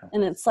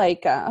 And it's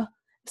like,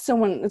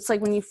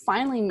 when you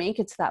finally make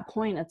it to that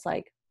point, it's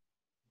like,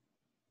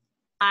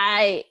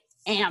 I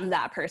am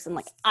that person.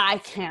 Like, I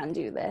can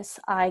do this.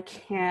 I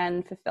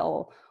can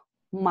fulfill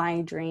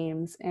my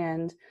dreams,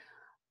 and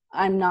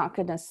I'm not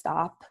going to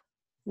stop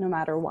no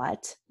matter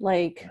what.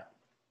 Like,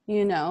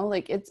 you know,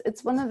 like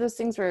it's one of those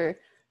things where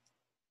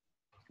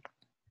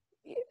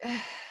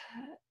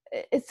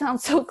it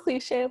sounds so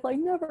cliche of like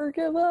never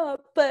give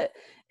up, but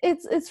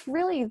it's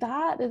really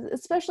that,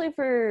 especially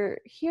for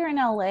here in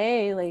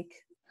LA, like,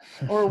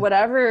 or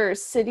whatever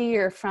city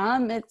you're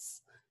from.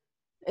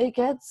 It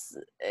gets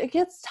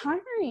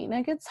tiring,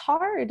 it gets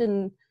hard,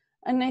 and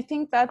I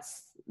think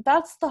that's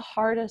the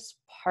hardest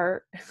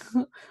part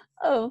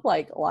of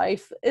like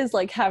life, is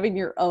like having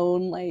your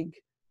own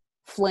like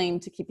flame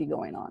to keep you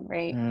going on,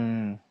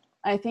 right?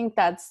 I think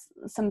that's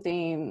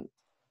something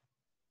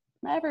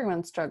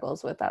everyone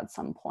struggles with at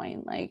some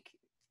point. Like,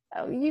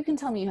 you can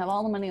tell me you have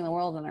all the money in the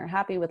world and are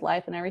happy with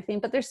life and everything,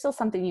 but there's still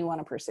something you want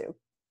to pursue.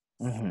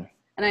 And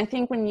I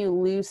think when you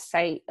lose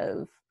sight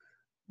of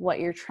what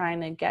you're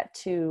trying to get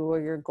to or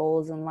your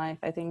goals in life,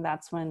 I think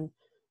that's when,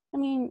 I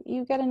mean,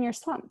 you get in your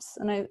slumps.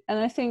 And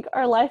I think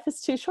our life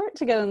is too short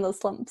to get in those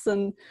slumps,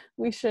 and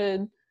we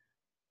should,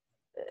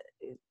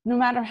 no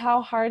matter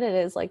how hard it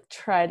is, like,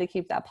 try to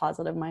keep that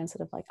positive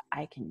mindset of like,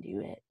 I can do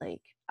it.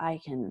 Like,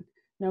 I can,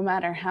 no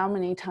matter how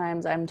many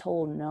times I'm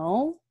told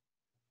no,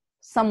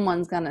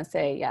 someone's gonna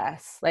say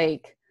yes.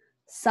 Like,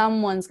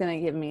 someone's gonna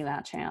give me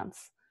that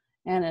chance.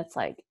 And it's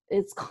like,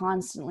 it's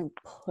constantly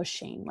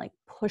pushing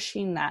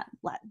that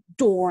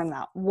door and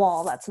that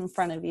wall that's in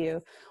front of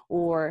you,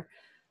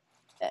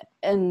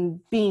 and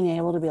being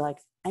able to be like,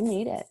 I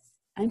made it.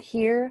 I'm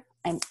here.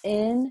 I'm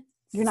in.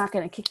 You're not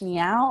going to kick me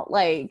out.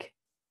 Like,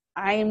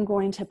 I am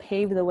going to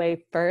pave the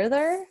way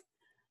further.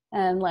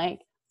 And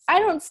like, I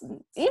don't,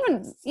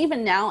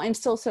 even now, I'm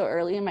still so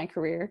early in my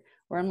career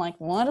where I'm like,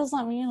 what does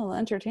that mean in the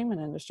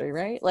entertainment industry,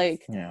 right?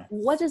 Like,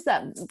 what does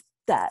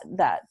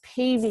that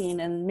paving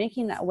and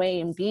making that way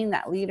and being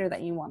that leader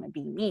that you want to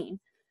be mean?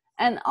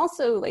 And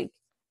also, like,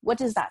 what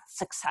does that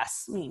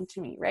success mean to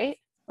me, right?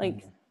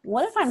 Like,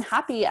 what if I'm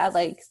happy at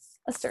like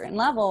a certain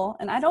level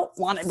and I don't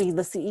want to be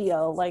the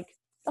CEO? Like,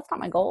 that's not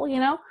my goal, you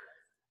know?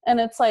 And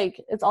it's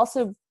like, it's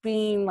also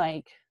being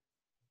like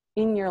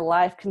in your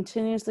life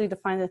continuously to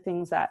find the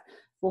things that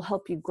will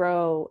help you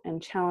grow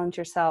and challenge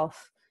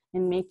yourself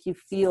and make you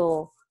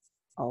feel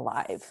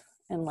alive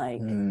and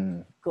like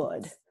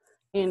good,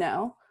 you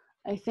know?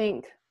 I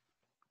think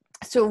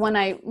so when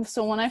I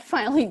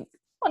finally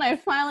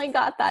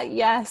got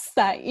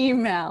that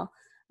email,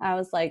 I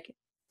was like,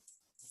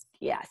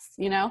 yes,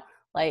 you know,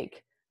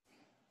 like,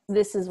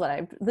 this is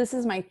my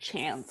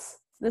chance.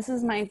 This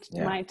is my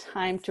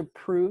time to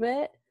prove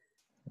it.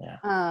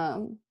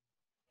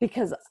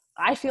 Because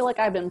I feel like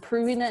I've been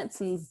proving it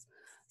since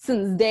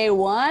day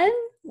one,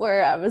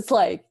 where I was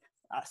like,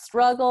 I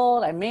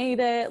struggled, I made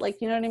it,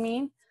 like, you know what I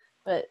mean?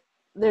 But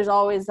there's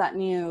always that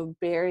new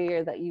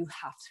barrier that you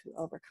have to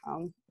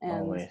overcome. And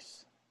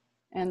always.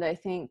 And I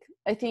think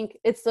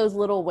it's those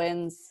little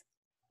wins,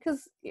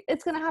 because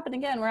it's going to happen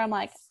again where I'm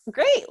like,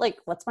 great, like,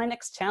 what's my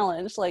next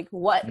challenge? Like,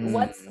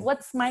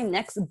 what's my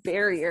next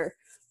barrier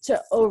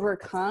to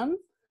overcome,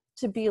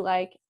 to be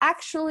like,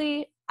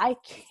 actually, I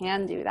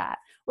can do that.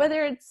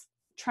 Whether it's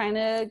trying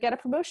to get a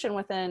promotion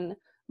within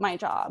my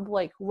job,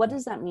 like, what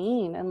does that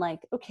mean? And like,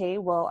 okay,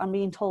 well, I'm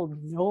being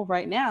told no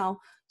right now.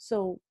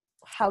 So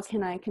how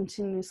can I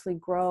continuously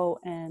grow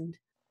and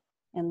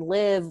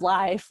live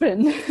life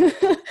and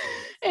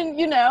and,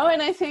 you know?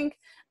 And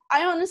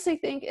I honestly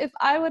think if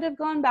I would have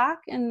gone back,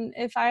 and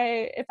if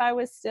I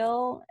was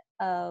still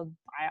a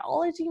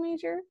biology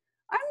major,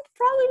 I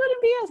probably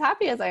wouldn't be as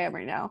happy as I am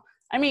right now.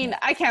 I mean,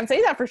 I can't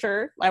say that for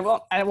sure. I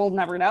will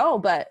never know,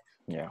 but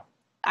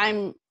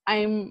I'm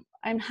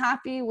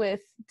happy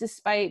with,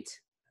 despite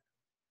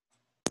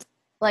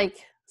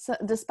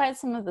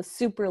some of the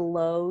super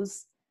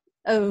lows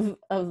of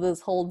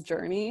this whole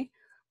journey,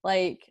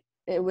 like,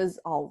 it was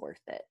all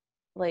worth it.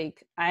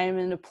 Like, I'm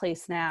in a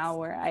place now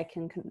where I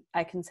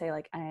can say,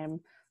 like, I am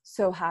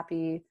so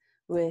happy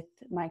with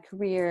my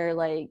career.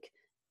 Like,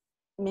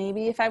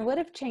 maybe if I would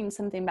have changed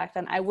something back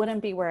then, I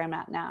wouldn't be where I'm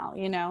at now,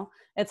 you know?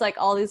 It's like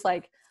all these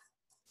like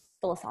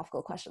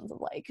philosophical questions of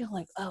like,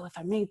 oh, if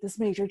I made this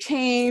major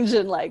change,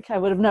 and like, I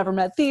would have never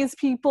met these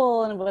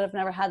people and would have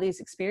never had these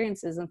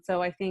experiences. And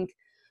so I think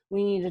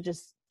we need to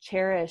just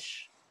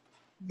cherish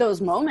those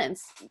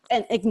moments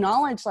and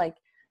acknowledge, like,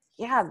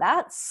 yeah,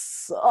 that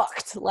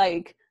sucked.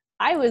 Like,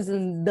 I was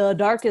in the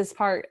darkest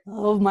part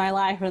of my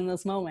life in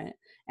this moment,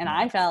 and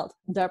I felt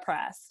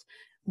depressed,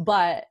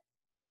 but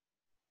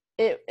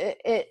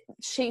it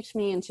shaped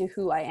me into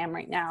who I am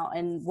right now,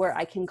 and where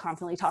I can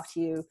confidently talk to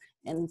you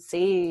and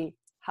say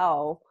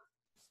how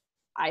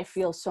I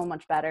feel so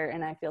much better,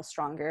 and I feel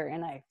stronger,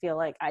 and I feel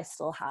like I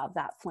still have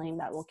that flame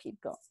that will keep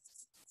going.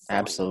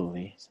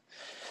 Absolutely.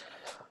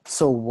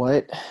 So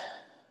what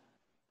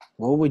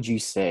would you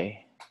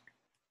say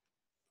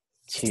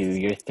to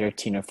your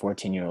 13 or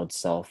 14-year-old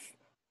self,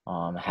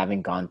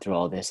 having gone through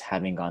all this,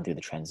 having gone through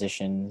the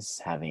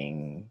transitions,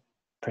 having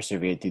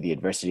persevered through the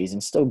adversities,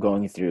 and still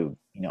going through,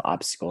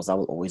 obstacles? That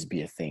will always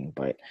be a thing.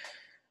 But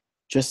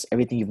just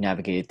everything you've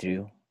navigated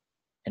through,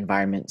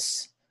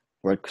 environments,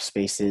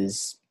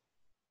 workspaces,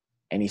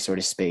 any sort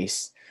of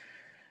space,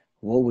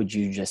 what would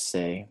you just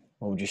say?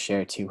 What would you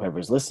share to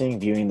whoever's listening,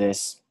 viewing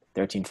this,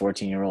 13,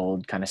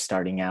 14-year-old, kind of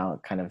starting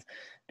out, kind of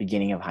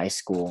beginning of high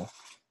school?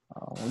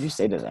 What would you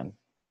say to them?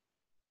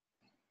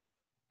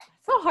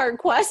 It's a hard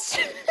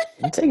question.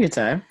 Take your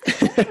time.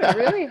 A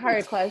really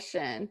hard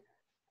question.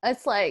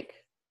 It's like,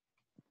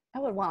 I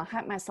would want to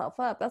hype myself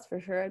up. That's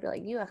for sure. I'd be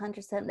like, you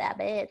 100% that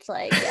bitch.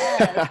 Like,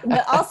 yes.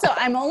 But also,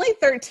 I'm only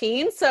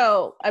 13,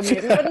 so I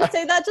maybe wouldn't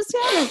say that just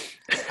yet.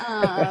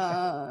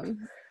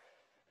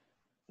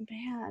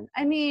 Man,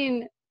 I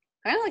mean,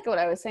 kind of like what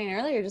I was saying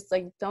earlier, just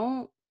like,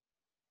 don't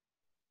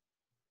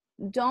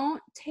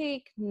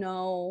take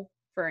no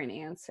for an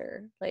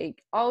answer.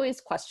 Like,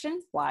 always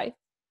question why.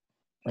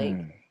 Like,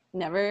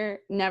 never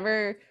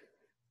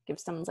if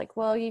someone's like,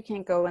 well, you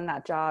can't go in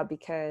that job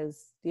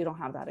because you don't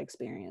have that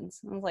experience.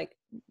 I was like,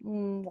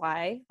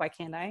 why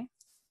can't I?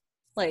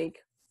 Like,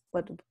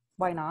 what,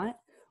 why not?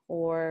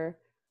 Or,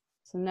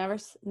 so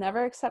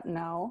never accept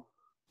no.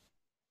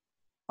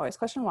 Always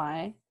question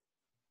why.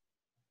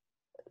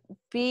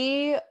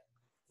 Be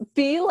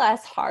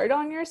less hard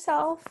on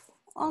yourself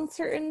in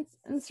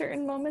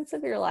certain moments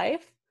of your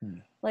life.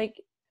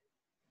 Like,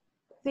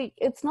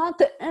 it's not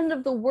the end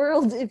of the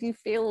world if you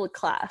fail a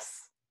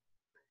class.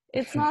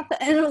 It's not the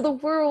end of the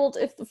world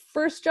if the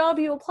first job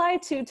you apply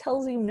to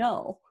tells you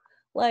no.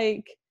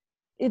 Like,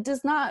 it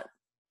does not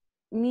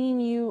mean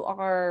you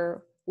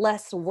are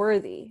less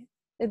worthy.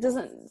 It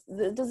doesn't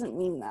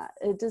mean that.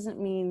 It doesn't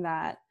mean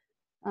that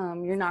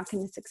you're not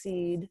going to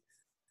succeed.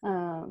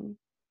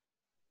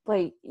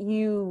 Like,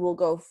 you will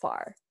go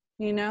far,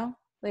 you know?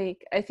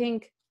 Like, I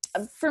think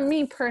for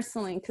me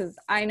personally, because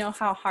I know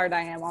how hard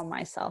I am on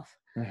myself.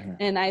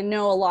 And I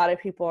know a lot of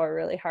people are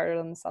really hard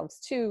on themselves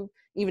too,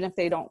 even if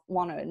they don't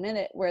want to admit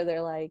it, where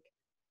they're like,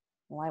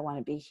 well, I want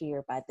to be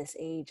here by this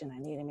age and I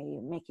need to be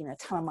making a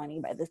ton of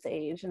money by this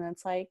age. And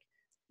it's like,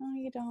 no,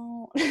 you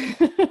don't.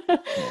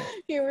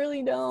 You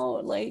really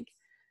don't. Like,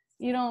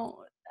 you don't.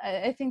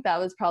 I think that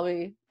was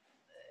probably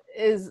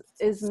is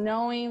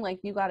knowing, like,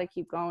 you got to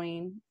keep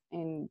going,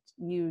 and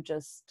you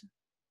just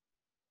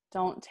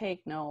don't take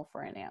no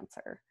for an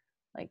answer.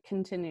 Like,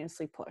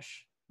 continuously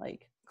push,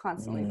 like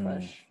constantly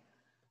push.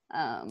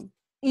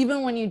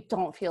 Even when you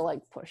don't feel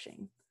like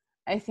pushing.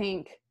 I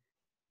think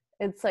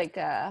it's like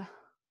I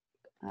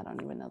don't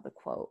even know the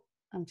quote.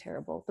 I'm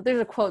terrible. But there's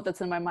a quote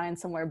that's in my mind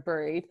somewhere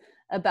buried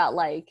about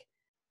like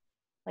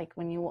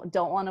when you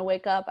don't want to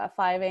wake up at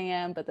 5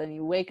 a.m., but then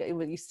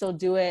you still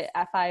do it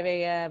at 5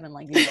 a.m. and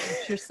like you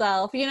push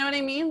yourself. You know what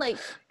I mean? Like,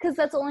 because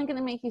that's only going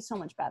to make you so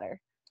much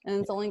better. And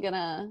it's only going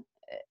to,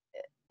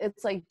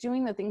 it's like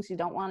doing the things you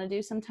don't want to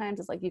do sometimes.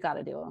 It's like, you got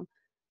to do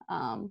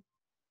them.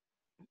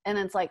 And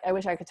it's like, I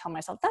wish I could tell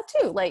myself that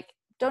too. Like,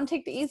 don't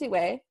take the easy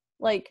way.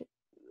 Like,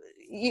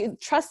 you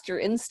trust your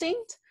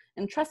instinct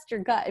and trust your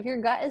gut. If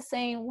your gut is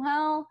saying,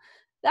 well,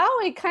 that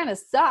way kind of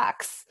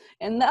sucks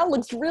and that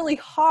looks really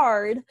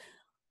hard,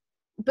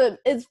 but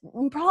it's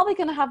probably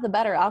going to have the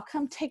better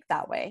outcome, take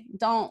that way.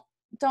 Don't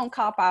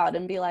cop out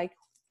and be like,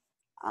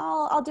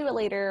 I'll do it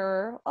later,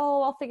 or,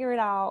 oh, I'll figure it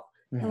out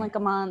in like a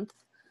month.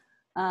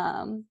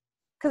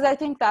 Because I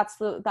think that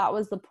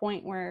was the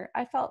point where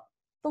I felt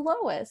the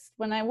lowest,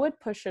 when I would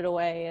push it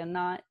away and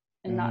not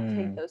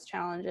take those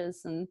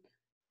challenges and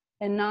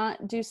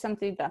not do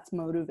something that's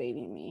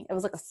motivating me. It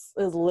was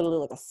literally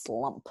like a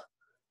slump.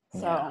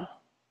 So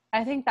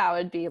I think that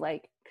would be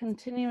like,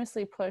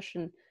 continuously push,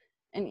 and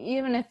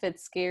even if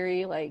it's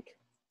scary, like,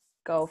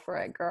 go for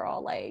it,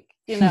 girl. Like,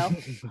 you know,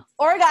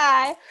 or a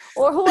guy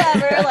or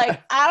whoever,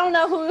 like, I don't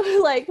know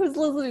who's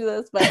listening to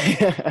this,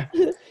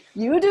 but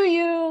you do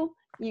you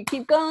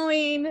keep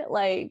going,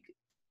 like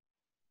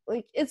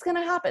it's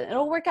gonna happen.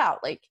 It'll work out.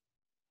 Like,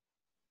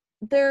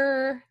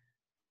 there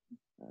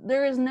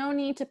is no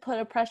need to put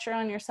a pressure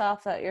on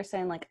yourself that you're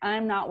saying, like,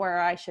 I'm not where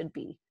I should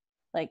be,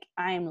 like,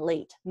 I'm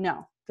late.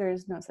 No, there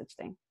is no such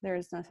thing. There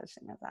is no such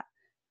thing as that.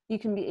 You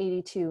can be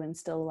 82 and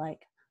still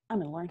like, I'm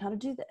gonna learn how to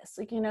do this.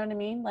 Like, you know what I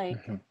mean? Like,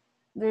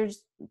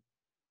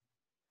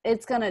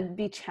 it's gonna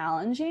be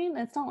challenging.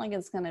 It's not like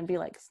it's gonna be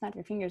like snap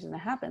your fingers and it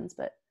happens,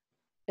 but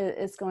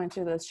it's going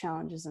through those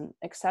challenges and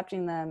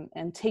accepting them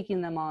and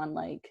taking them on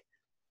like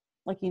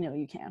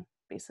you can,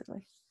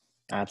 basically.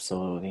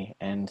 Absolutely.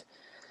 And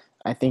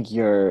I think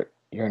you're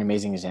an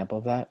amazing example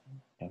of that.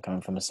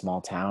 Coming from a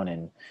small town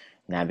and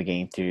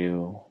navigating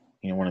through,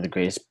 one of the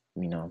greatest,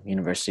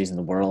 universities in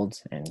the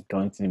world, and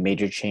going through the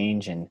major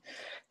change and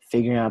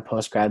figuring out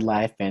post-grad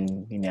life,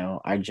 and,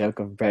 our joke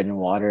of bread and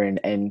water,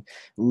 and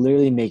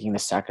literally making the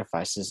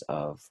sacrifices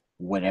of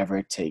whatever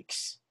it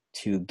takes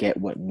to get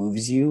what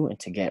moves you and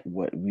to get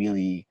what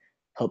really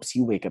helps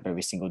you wake up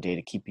every single day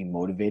to keep you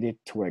motivated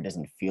to where it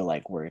doesn't feel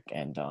like work.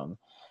 And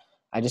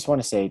I just want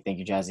to say thank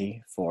you,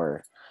 Jazzy,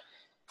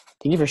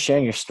 thank you for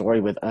sharing your story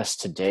with us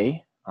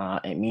today.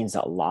 It means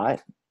a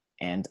lot.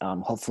 And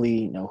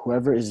hopefully,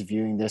 whoever is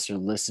viewing this or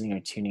listening or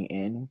tuning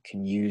in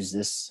can use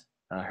this,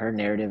 her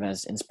narrative,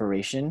 as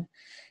inspiration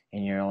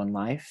in your own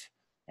life.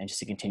 and just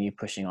to continue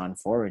pushing on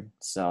forward.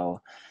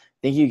 So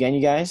thank you again,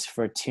 you guys,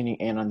 for tuning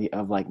in on the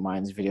Of Like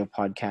Minds video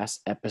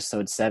podcast,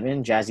 episode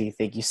 7. Jazzy,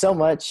 thank you so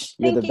much.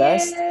 You're the Thank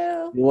best.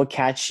 you. We will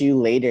catch you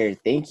later.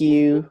 Thank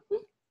you.